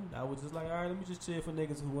done, I was just like, all right, let me just cheer for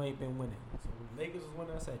niggas who ain't been winning. So when the Lakers was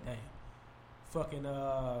winning, I said, damn, fucking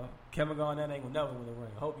Kevin Garnett ain't gonna never win the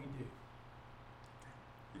ring. I hope he did.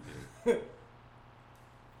 He did.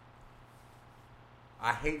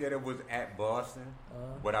 I hate that it was at Boston,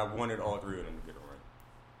 but I wanted all three of them to get a ring.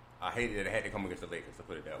 I hated that it had to come against the Lakers, to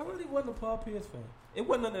put it that way. I really wasn't a Paul Pierce fan. It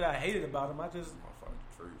wasn't nothing that I hated about him. I just...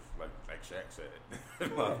 The truth, like Shaq said.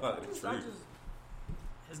 Yeah,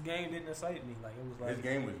 his game didn't excite me. Like, it was like... His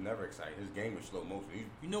game was never exciting. His game was slow motion.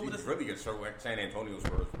 He's really a San Antonio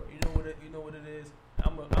Spurs player. You know what it is?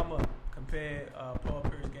 I'm a compare Paul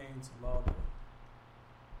Pierce's game to Lonzo.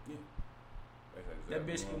 Yeah. That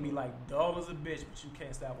bitch can be like dull as a bitch, but you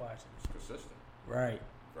can't stop watching. It's consistent. Right.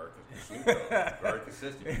 Very consistent. Very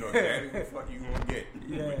consistent. You know exactly what the fuck you gonna get.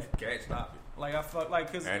 Yeah. But you can't stop it. Like, I fuck,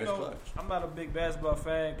 like, cause, you know, I'm not a big basketball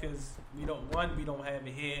fan because we don't have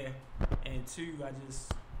it here, and two, there's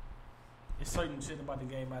certain shit about the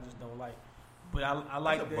game I just don't like. But I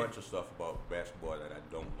like There's a bunch of stuff about basketball that I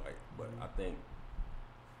don't like, but I think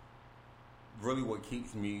really what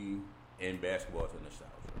keeps me in basketball is the nostalgia.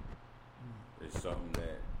 It's something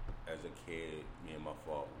that, as a kid, me and my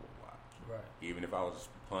father would watch. Right. Even if I was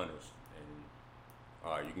punished,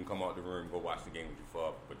 and you can come out the room, go watch the game with your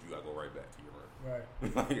father, but you gotta go right back to your room.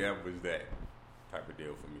 Right. That was that type of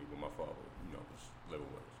deal for me when my father, was living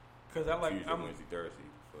with us. Because I like Tuesday, Wednesday, Thursday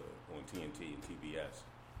on TNT and TBS.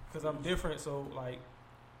 Because I'm different, so like,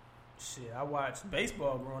 shit, I watched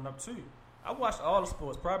baseball growing up too. I watched all the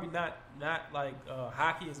sports, probably not like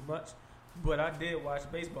hockey as much, but I did watch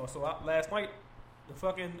baseball. So last night, the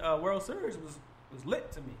fucking World Series was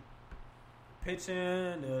lit to me.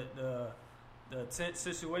 Pitching, the tense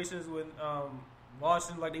situations when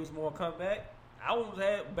Washington, like they was more comeback. I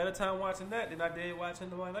had a better time watching that than I did watching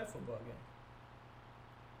the Monday Night Football game.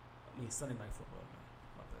 I mean Sunday Night Football game.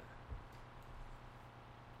 My bad.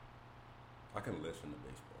 I can listen to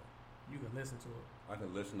baseball. You can listen to it. I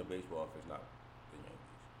can listen to baseball if it's not the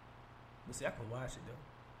Yankees. But see, I can watch it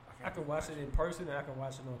though. I can watch it in person and I can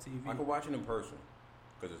watch it on TV. I can watch it in person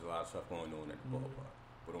because there's a lot of stuff going on at the ballpark.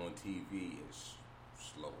 But on TV, it's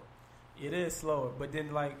slower. It is slower, but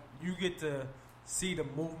then like you get to see the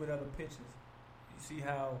movement of the pitches. You see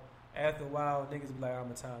how after a while niggas be like, I'm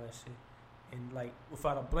gonna time that shit, and like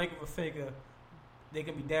without a blink of a finger, they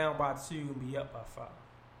can be down by 2 and be up by 5.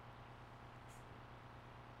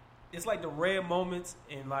 It's like the rare moments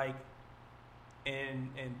in like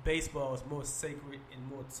in baseball is more sacred and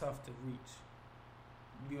more tough to reach.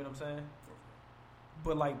 You know what I'm saying?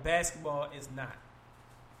 But like basketball is not.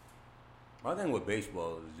 My thing with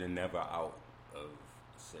baseball is you're never out of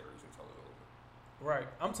the series until it's over. Right.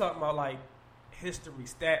 I'm talking about like history,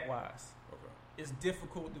 stat wise. Okay. it's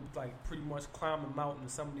difficult to like pretty much climb the mountain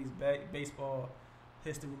of some of these baseball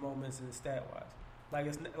history moments and stat wise. Like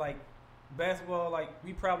it's like basketball. Like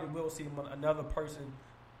we probably will see another person.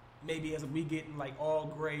 Maybe as we get in like all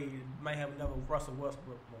grade, might have another Russell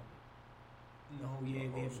Westbrook moment. No, yeah,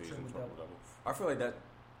 they have a triple double. I feel like that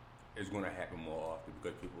is going to happen more often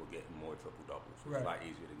because people are getting more triple doubles. It's Right. a lot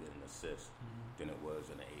easier to get an assist than it was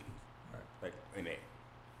in the 80s. Right. Like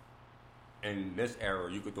in this era,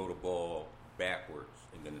 you could throw the ball backwards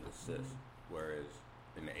and get an assist, whereas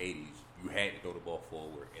in the 80s, you had to throw the ball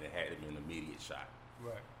forward and it had to be an immediate shot.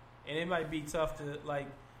 Right. And it might be tough to like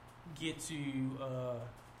get to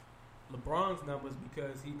LeBron's numbers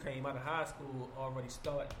because he came out of high school already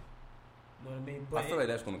starting. You know what I mean? But I feel like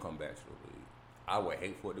that's going to come back to the league. I would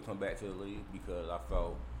hate for it to come back to the league because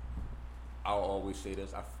I'll always say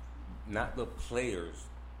this, not the players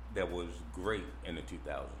that was great in the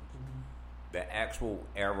 2000s. The actual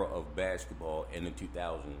era of basketball in the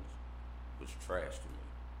 2000s was trash to me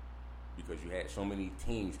because you had so many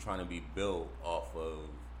teams trying to be built off of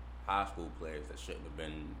high school players that shouldn't have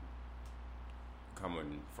been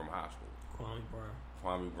coming from high school.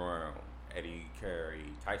 Kwame Brown, Eddie Carey,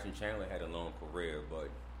 Tyson Chandler had a long career, but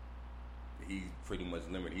he's pretty much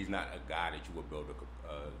limited. He's not a guy that you would build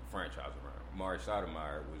a franchise around. Amari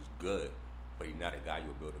Stoudemire was good, but he's not a guy you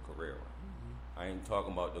would build a career around. I ain't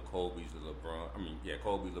talking about the Kobe's, the LeBron.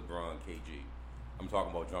 Kobe, LeBron, KG. I'm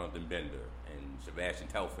talking about Jonathan Bender and Sebastian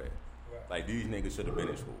Telfair. Right. Like these niggas should have been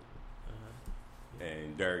in school.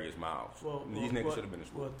 And Darius Miles. These niggas should have been in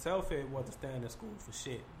school. Well, Telfair wasn't staying in school for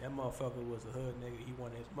shit. That motherfucker was a hood nigga. He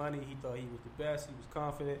wanted his money. He thought he was the best. He was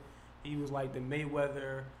confident. He was like the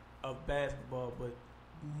Mayweather of basketball, but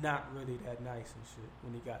not really that nice and shit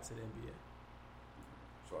when he got to the NBA.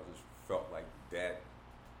 So I just felt like that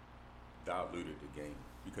diluted the game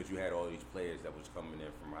because you had all these players that was coming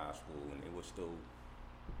in from high school and they were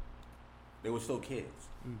still kids.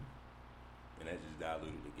 And that just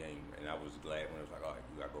diluted the game. And I was glad when it was like, all right,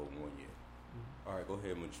 you got to go 1 year. All right, go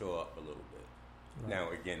ahead and mature up a little bit. Right.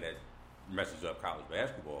 Now, again, that messes up college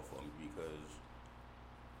basketball for me because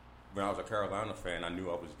when I was a Carolina fan, I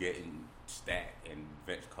knew I was getting Stat and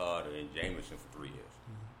Vince Carter and Jameson for 3 years.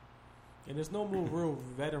 And there's no more real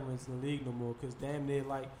veterans in the league no more because damn near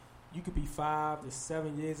like you could be 5 to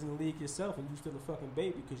 7 years in the league yourself and you still a fucking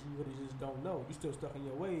baby because you really just don't know. You still stuck in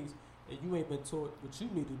your ways and you ain't been taught what you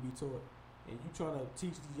need to be taught. And you trying to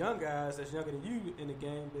teach the young guys that's younger than you in the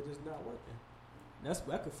game, they're just not working. And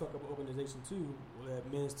that could fuck up an organization too.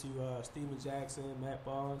 That means to Steven Jackson, Matt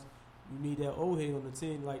Barnes. You need that old head on the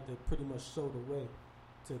team like to pretty much show the way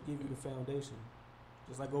to give you the foundation.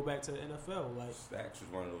 Just like go back to the NFL. Like Stacks was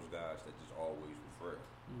one of those guys that just always refer.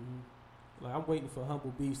 Like I'm waiting for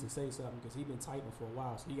Humble Beast to say something because he been typing for a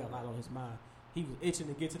while, so he got a lot on his mind. He was itching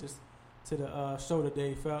to get to the show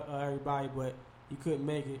today, everybody, but he couldn't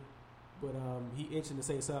make it. But he itching to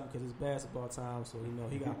say something because it's basketball time, so you know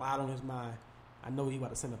he got a lot on his mind. I know he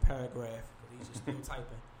about to send a paragraph because he's just still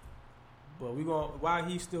typing. But while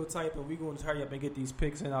he's still typing, we going to hurry up and get these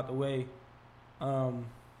picks in out the way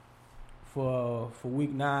for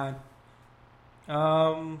week 9.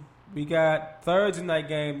 We got Thursday night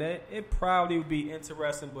game. That it probably would be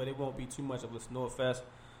interesting, but it won't be too much of a snowfest.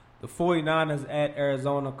 The 49ers at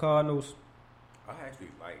Arizona Cardinals. I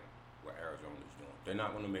actually like what Arizona's doing. They're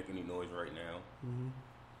not going to make any noise right now,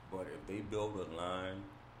 but if they build a line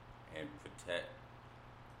and protect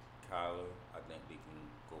Kyler, I think they can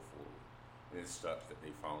go forward. And it sucks that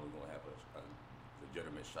they finally going to have a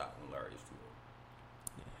legitimate shot when Larry is too old.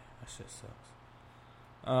 Yeah, that shit sucks.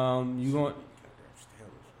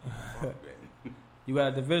 You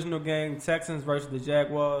got a divisional game, Texans versus the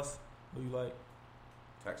Jaguars. Who you like?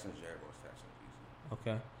 Texans, Jaguars, easy.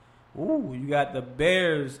 Okay. Ooh, you got the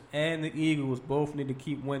Bears and the Eagles both need to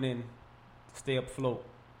keep winning to stay afloat.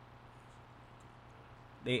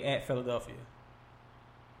 They at Philadelphia.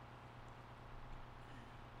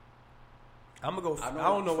 I'm gonna go. I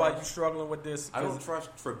don't know why you're struggling with this. I don't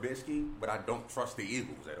trust Trubisky, but I don't trust the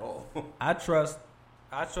Eagles at all. I trust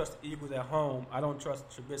the Eagles at home. I don't trust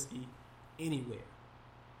Trubisky anywhere.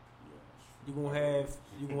 You're gonna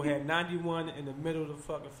have 91 in the middle of the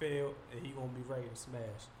fucking field, and he gonna be ready to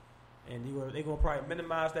smash. And they gonna probably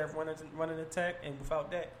minimize that running attack, and without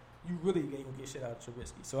that, you really ain't gonna get shit out of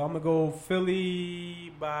Trubisky. So I'm gonna go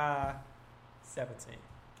Philly by 17.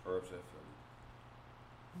 Herb said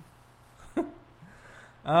Philly.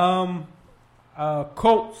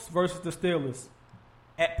 Colts versus the Steelers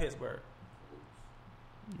at Pittsburgh.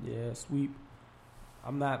 Yeah, sweep.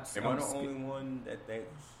 Am I the only one that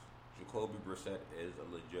thinks Jacoby Brissett is a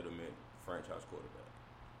legitimate franchise quarterback?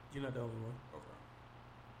 You're not the only one. Okay.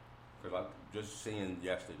 Because I just seeing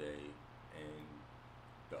yesterday and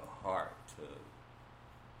the heart to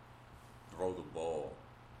throw the ball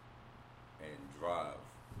and drive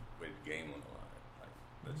with the game on the line. Like,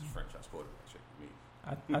 that's just franchise quarterback shit for me.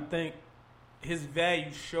 I think his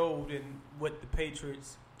value showed in what the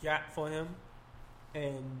Patriots got for him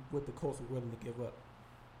and what the Colts were willing to give up.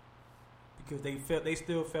 Because they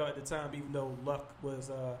still felt at the time, even though Luck was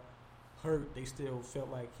hurt, they still felt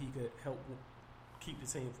like he could help keep the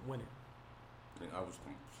team from winning. I think I was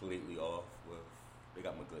completely off with. They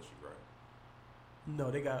got McGlinchey, right? No,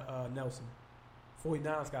 they got Nelson.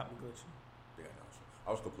 49ers got McGlinchey. They got Nelson.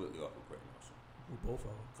 I was completely off with Greg Nelson. Both of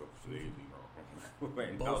them. Completely wrong.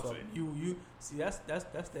 Greg Both Nelson. of them. You see, that's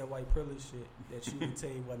that white privilege shit that you and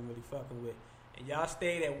Tay wasn't really fucking with. And y'all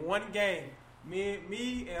stayed at one game.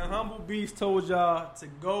 Me and Humble Beast told y'all to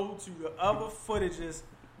go to the other footages,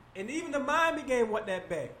 and even the Miami game wasn't that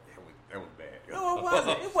bad. That was bad. No, it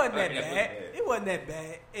wasn't. It wasn't that bad. It wasn't that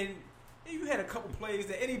bad. And you had a couple plays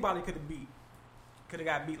that anybody could have beat. Could have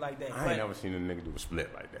got beat like that. I ain't never seen a nigga do a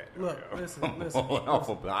split like that. Look, listen. Off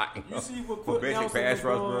a block. You see what for Quentin basic Nelson pass was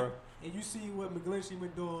rush, doing, bro. and you see what McGlinchey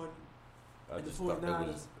was doing. I And the just thought that 49ers.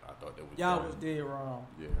 was. I thought that was. Y'all dumb. was dead wrong.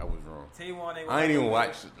 Yeah, I was wrong. T1 ain't. I ain't even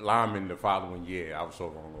watched lineman the following year. I was so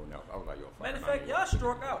wrong on that. I was like, yo, fuck. Matter of fact, y'all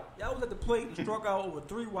struck out. Y'all was at the plate and struck out over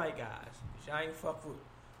 3 white guys. Y'all ain't fuck with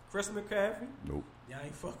Chris McCaffrey. Nope. Y'all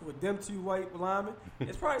ain't fucking with them 2 white linemen.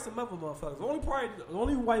 It's probably some other motherfuckers. The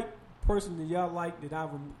only white person that y'all like that I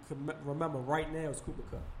can remember right now is Cooper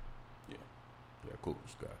Kupp. Yeah, Cooper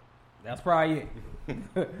Scott. That's probably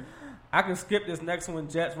it. I can skip this next one,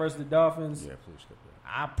 Jets versus the Dolphins. Yeah, please skip that.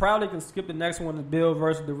 I probably can skip the next one, the Bills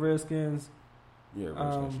versus the Redskins. Yeah,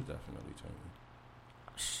 Redskins should definitely change.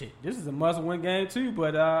 Shit, this is a must-win game too,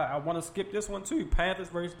 but I want to skip this one too. Panthers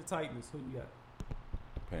versus the Titans. Who you got?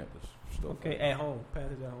 Panthers still Okay, fighting. at home.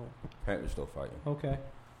 Panthers at home. Panthers still fighting. Okay.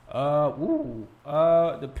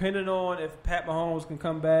 Depending on if Pat Mahomes can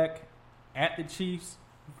come back at the Chiefs,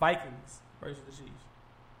 Vikings versus the Chiefs.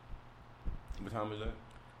 What time is that?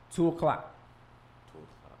 2 o'clock. 2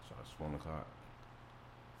 o'clock. So it's 1 o'clock.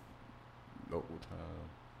 Local time.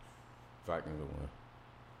 Vikings will win.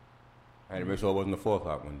 I had to make sure it wasn't a 4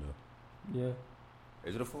 o'clock window. Yeah.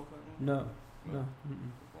 Is it a 4 o'clock window? No.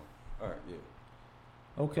 Mm-mm. All right, yeah.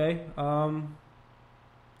 Okay.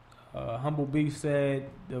 Humble Beast said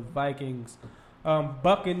the Vikings.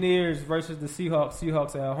 Buccaneers versus the Seahawks.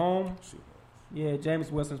 Seahawks at home. Yeah,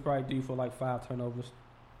 James Wilson's probably due for like 5 turnovers.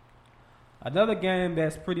 Another game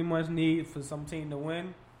that's pretty much needed for some team to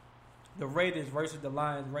win. The Raiders versus the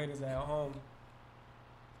Lions. Raiders at home.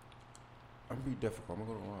 I'm gonna be difficult. I'm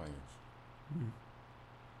gonna go to Lions.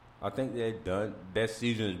 I think they're done. That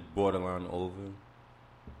season is borderline over,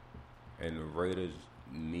 and the Raiders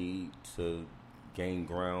need to gain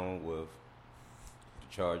ground with the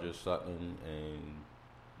Chargers, Sutton, and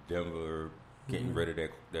Denver getting rid of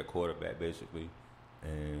their quarterback basically,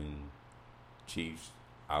 and Chiefs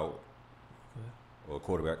out or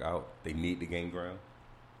quarterback out. They need to gain ground,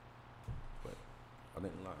 but I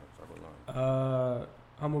think Lions. I go Lions.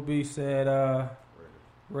 Humble Beast said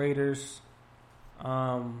Raiders,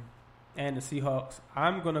 and the Seahawks.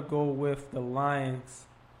 I'm gonna go with the Lions.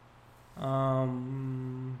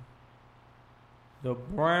 The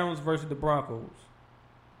Browns versus the Broncos.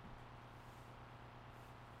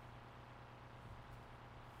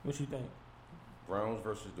 What you think? Browns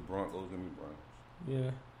versus the Broncos. Give me Browns.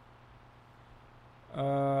 Yeah.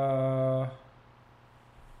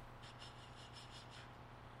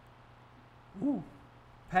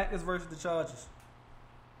 Packers versus the Chargers.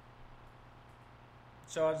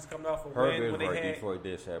 Chargers coming off a Heard win his when they right had. before he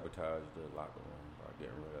did sabotage the locker room by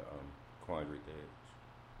getting rid of Quandre Diggs.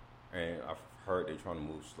 And I've heard they're trying to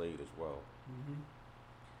move Slade as well.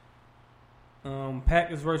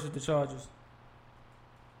 Packers versus the Chargers.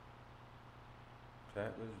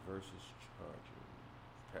 Packers versus Chargers.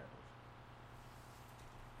 Packers.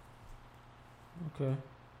 Okay.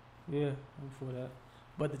 Yeah, I'm for that.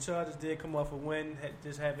 But the Chargers did come off a win,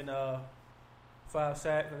 just having 5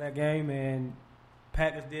 sacks in that game, and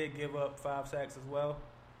Packers did give up 5 sacks as well.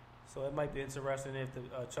 So it might be interesting if the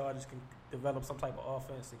Chargers can develop some type of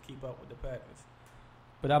offense and keep up with the Packers.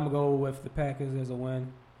 But I'm going to go with the Packers as a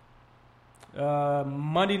win.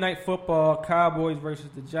 Monday Night Football, Cowboys versus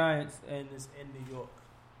the Giants. And it's in New York.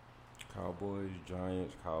 Cowboys,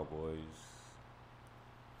 Giants, Cowboys.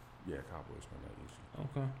 Yeah, Cowboys win that easy.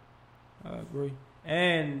 Okay. I agree.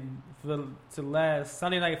 And to last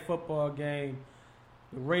Sunday Night Football game,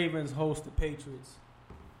 the Ravens host the Patriots.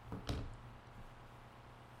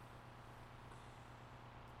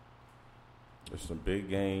 It's a big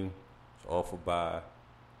game. It's all for bye.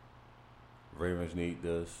 Ravens need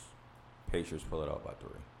this. Patriots pull it out by 3.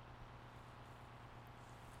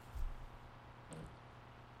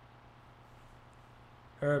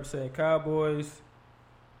 Herb said Cowboys,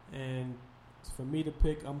 and for me to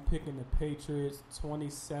pick, I'm picking the Patriots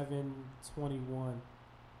 27-21.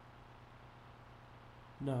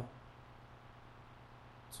 No.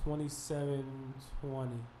 27-20.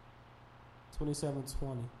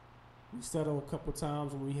 27-20. We settle a couple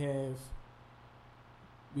times when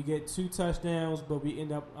we get 2 touchdowns, but we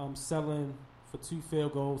end up selling for 2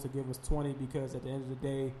 field goals to give us 20 because at the end of the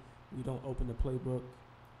day, we don't open the playbook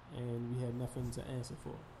and we have nothing to answer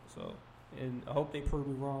for. So, and I hope they prove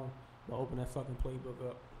me wrong. But open that fucking playbook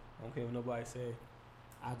up. I don't care what nobody say.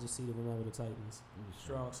 I just see to remember the Titans.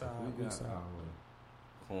 Strong side, weak side.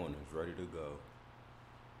 Corners ready to go.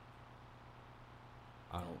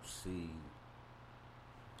 I don't see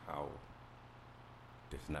how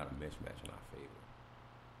there's not a mismatch in our favor.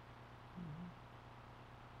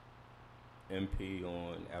 MP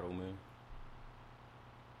on Edelman.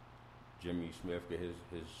 Jimmy Smith get his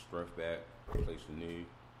strength back, replace the knee.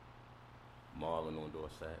 Marlon on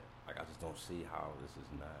Dorsett. Like, I just don't see how this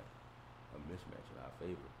is not a mismatch in our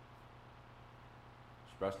favor.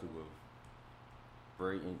 Especially with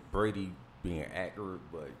Brady being accurate,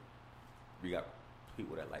 but we got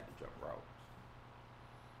people that like to jump routes.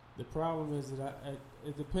 The problem is that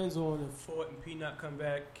it depends on if Fort and Peanut come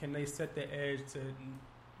back. Can they set the edge to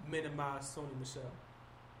minimize Sony Michel?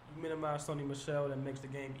 You minimize Sony Michel, that makes the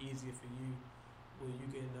game easier for you, where you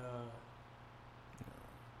can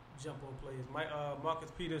jump on plays.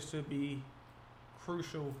 Marcus Peters should be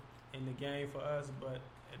crucial in the game for us, but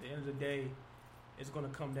at the end of the day, it's going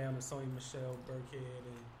to come down to Sony Michel, Burkhead,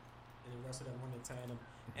 and the rest of them running tandem.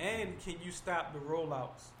 And can you stop the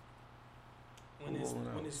rollouts when it's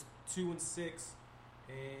 2 and 6,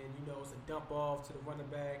 and it's a dump off to the running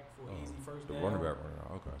back for an easy first down. The running back running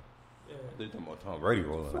out, okay. Yeah. They're talking about Tom Brady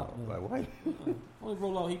rolling out. No. Like, what? Only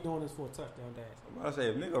rollout he doing is for a touchdown dash. I'm about to say,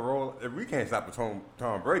 if we can't stop the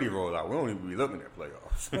Tom Brady rollout, we don't even be looking at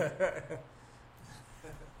playoffs.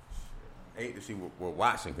 I hate to see what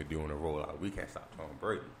Watson could do in a rollout. We can't stop Tom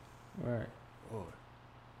Brady. Right. Boy.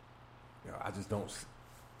 I just don't.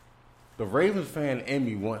 The Ravens fan in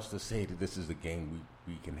me wants to say that this is a game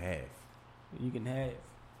we can have. You can have.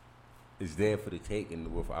 It's there for the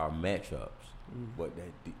taking with our matchups. But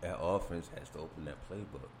that offense has to open that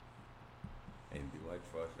playbook. And do I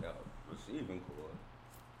trust our receiving core?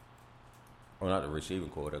 Or not the receiving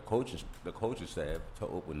core, the coaching staff to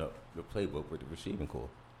open up the playbook with the receiving core.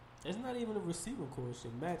 It's not even a receiving core, it's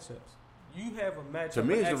your matchups. You have a matchup. To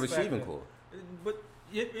me, it's a receiving core. But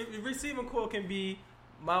your receiving core can be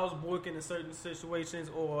Miles Boykin in certain situations,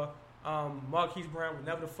 or Marquise Brown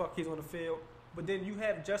whenever the fuck he's on the field. But then you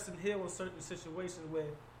have Justin Hill in certain situations where,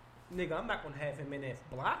 nigga, I'm not going to have him in there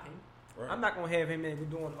blocking. Right. I'm not going to have him in there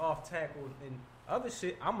doing off tackle and other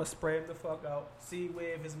shit. I'm going to spray him the fuck out, see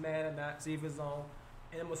where if it's man or not, see if it's on,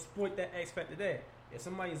 and I'm going to exploit that X factor there. If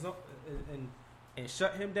somebody's on and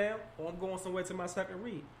shut him down, or I'm going somewhere to my second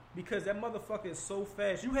read. Because that motherfucker is so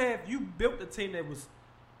fast. You built a team that was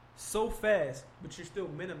so fast, but you're still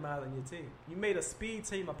minimizing your team. You made a speed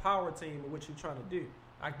team, a power team of what you're trying to do.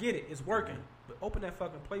 I get it, it's working. But open that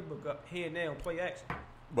fucking playbook up here and now and play action.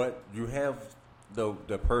 But you have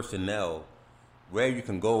the personnel where you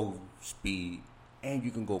can go speed and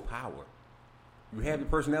you can go power. You have the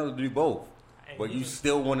personnel to do both. But you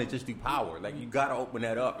still want to just do power. Like, you got to open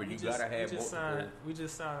that up, or you got to have multiple. We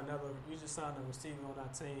just signed a receiver on our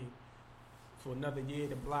team for another year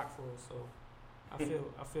to block for us. So I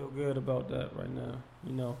feel good about that right now.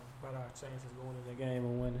 About our chances going in the game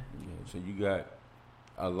and winning. Yeah, so you got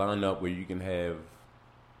a lineup where you can have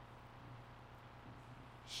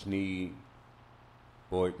Snead,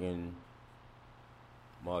 Boykin,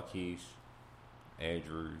 Marquise,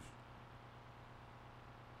 Andrews,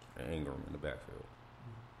 and Ingram in the backfield.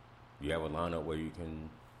 You have a lineup where you can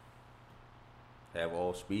have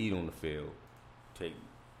all speed on the field, take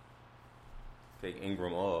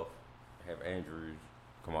Ingram off, have Andrews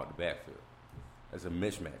come out the backfield. That's a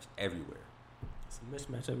mismatch everywhere. It's a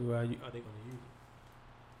mismatch everywhere. Are they going to use it?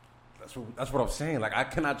 That's what I'm saying. Like, I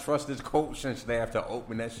cannot trust this coaching staff to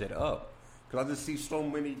open that shit up, because I just see so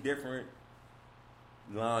many different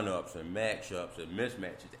lineups and matchups and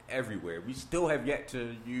mismatches everywhere. We still have yet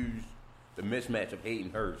to use the mismatch of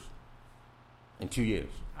Hayden Hurst in 2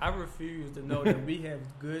 years. I refuse to know that we have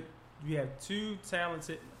two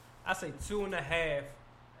talented, I say 2.5,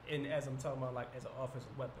 as I'm talking about, like, as an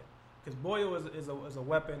offensive weapon. Because Boyle is a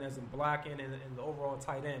weapon as in blocking and the overall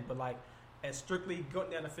tight end, but like as strictly going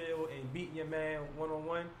down the field and beating your man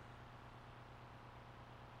one-on-one,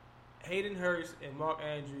 Hayden Hurst and Mark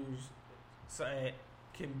Andrews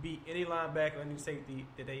can beat any linebacker or any safety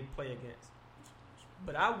that they play against.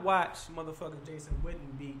 But I watched motherfucking Jason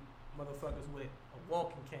Witten beat motherfuckers with a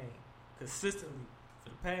walking cane consistently for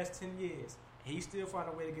the past 10 years. And he still find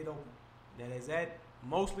a way to get open. Now, is that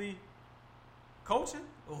mostly coaching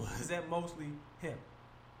or is that mostly him?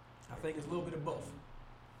 I think it's a little bit of both.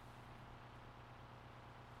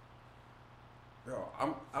 Yo,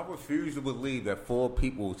 I refuse to believe that 4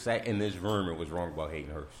 people sat in this room and was wrong about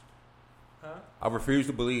Hayden Hurst. Huh? I refuse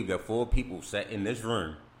to believe that 4 people sat in this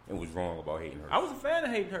room and was wrong about Hayden Hurst. I was a fan of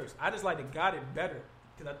Hayden Hurst. I just got it better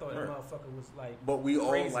because I thought that motherfucker was like. But we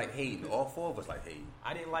crazy. all like Hayden. All 4 of us like Hayden.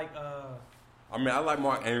 I didn't like. I mean, I like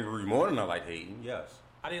Mark Andrews more than I like Hayden. Yes.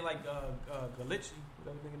 I didn't like Galicci,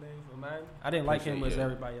 whatever nigga name for mine. I didn't like him as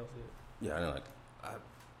everybody else did. Yeah, I didn't like.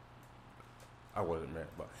 I wasn't mad,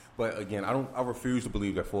 but again, I refuse to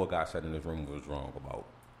believe that 4 guys sat in this room was wrong about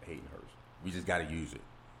Hayden Hurst. We just got to use it.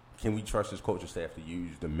 Can we trust this coaching staff to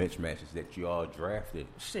use the mismatches that y'all drafted?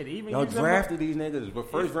 Shit, even y'all drafted these niggas with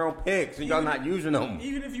first round picks, and y'all not using them.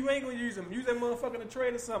 Even if you ain't gonna use them, use that motherfucker in a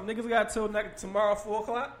trade or something. Niggas got till tomorrow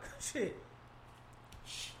 4:00. Shit.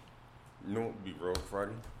 You know what would be real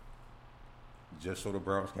Friday? Just so the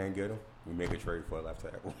Browns can't get him, we make a trade for a left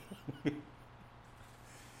tackle.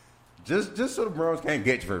 just so the Browns can't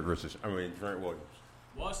get Trent Williams.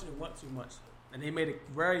 Washington want too much. And they made it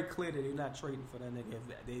very clear that they're not trading for that nigga.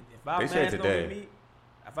 If our They said demands don't today. get meet,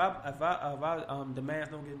 if our demands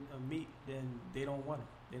don't get meet, then they don't want it.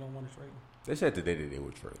 They don't want to trade him. They said today that they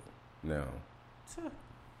would trade him. Now,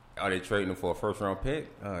 are they trading him for a first round pick?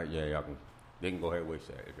 Yeah, y'all can. They can go ahead and waste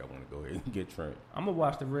that if y'all want to go ahead and get Trent. I'm gonna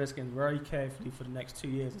watch the Redskins very carefully for the next 2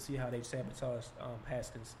 years and see how they sabotage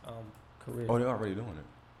Haskins' career. Oh, they're already doing it.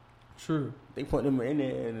 True. They put him in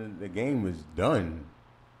there and the game is done.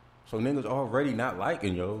 So niggas already not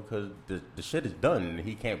liking yo because the shit is done and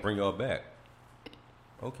he can't bring y'all back.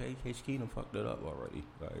 Okay, Case Keenum fucked it up already.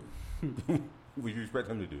 Like, what you expect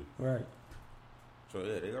him to do? Right. So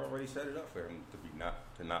yeah, they already set it up for him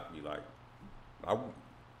to not be like. I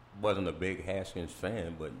wasn't a big Haskins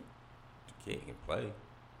fan, but the kid can play.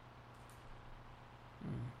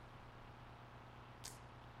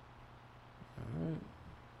 All right.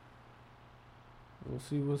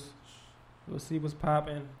 We'll see what's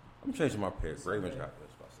popping. I'm changing my pick. Ravens got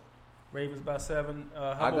this by 7. Ravens by 7.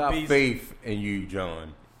 I got faith in you,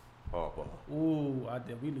 John Harbaugh. Ooh, I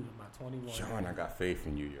did. We lose by 21. John, I got faith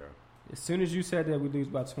in you, yo. As soon as you said that, we lose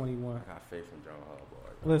by 21. I got faith in John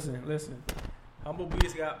Harbaugh. Listen. Humble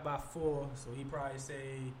Beast got by 4, so he probably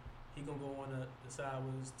say he gonna go on the side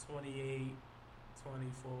was 28,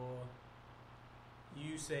 24.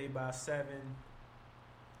 You say by 7.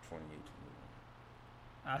 28-21.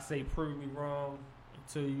 I say prove me wrong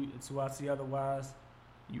until I see otherwise.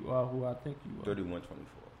 You are who I think you are. 31-24.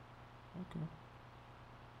 Okay.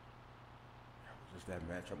 Just that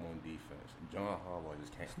matchup on defense. John Harbaugh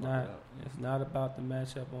just can't fuck it up. It's not about the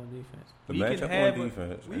matchup on defense. The matchup on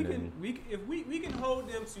defense. We can hold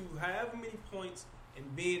them to however many points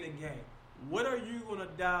and be in the game. What are you gonna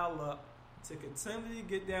dial up to continually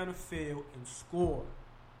get down the field and score?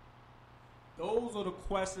 Those are the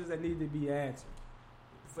questions that need to be answered.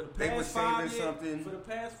 For the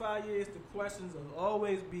past 5 years, the questions will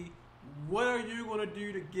always be, what are you going to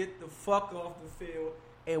do to get the fuck off the field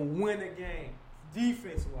and win a game,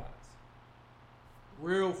 defense-wise?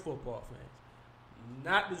 Real football fans,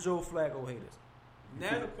 not the Joe Flacco haters.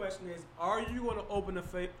 Now the question is, are you going to open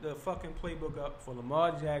the fucking playbook up for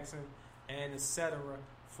Lamar Jackson and etc.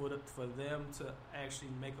 for them to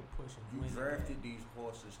actually make a push and win? You drafted these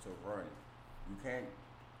horses to run. You can't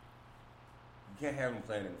have them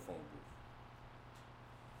playing in the phone booth.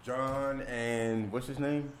 John and what's his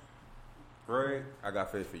name? Greg, I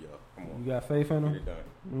got faith for y'all. Come on. You got faith in them? Get it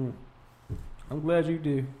done. I'm glad you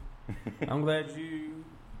do. I'm glad you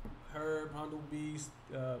heard Humble Beast.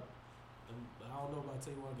 I don't know about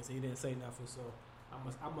Taylor because he didn't say nothing, so I'm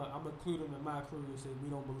include him in my crew and say we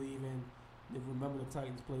don't believe in the Remember the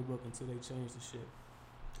Titans playbook until they change the shit.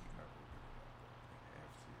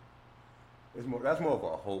 That's more of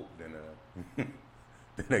a hope than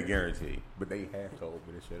a guarantee. But they have to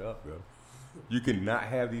open this shit up, bro. You cannot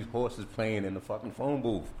have these horses playing in the fucking phone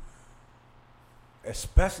booth.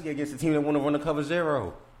 Especially against a team that want to run the cover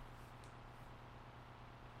 0.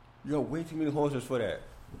 You got way too many horses for that.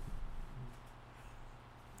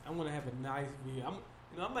 I'm gonna have a nice view. I'm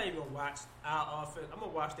not even gonna watch our offense. I'm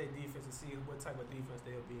gonna watch their defense and see what type of defense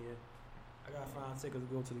they'll be in. I gotta find tickets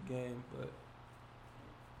to go to the game, but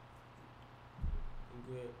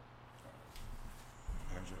I'm good.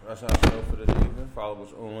 That's our show for this evening. Follow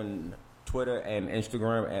us on Twitter and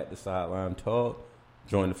Instagram at The Sideline Talk.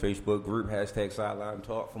 Join the Facebook group, #Sideline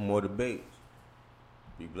Talk for more debates.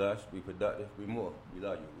 Be blessed, be productive, be more. We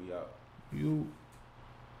love you. We out.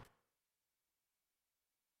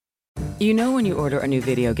 You know when you order a new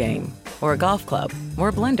video game, or a golf club, or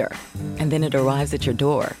a blender, and then it arrives at your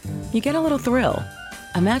door, you get a little thrill.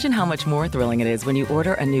 Imagine how much more thrilling it is when you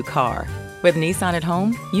order a new car. With Nissan at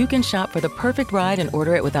home, you can shop for the perfect ride and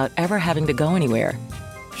order it without ever having to go anywhere.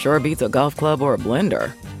 Sure beats a golf club or a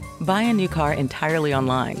blender. Buy a new car entirely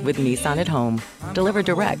online with Nissan at home. Delivered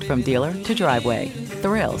direct from dealer to driveway.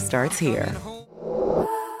 Thrill starts here.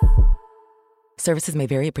 Services may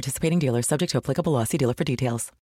vary at participating dealers, subject to applicable law. See dealer for details.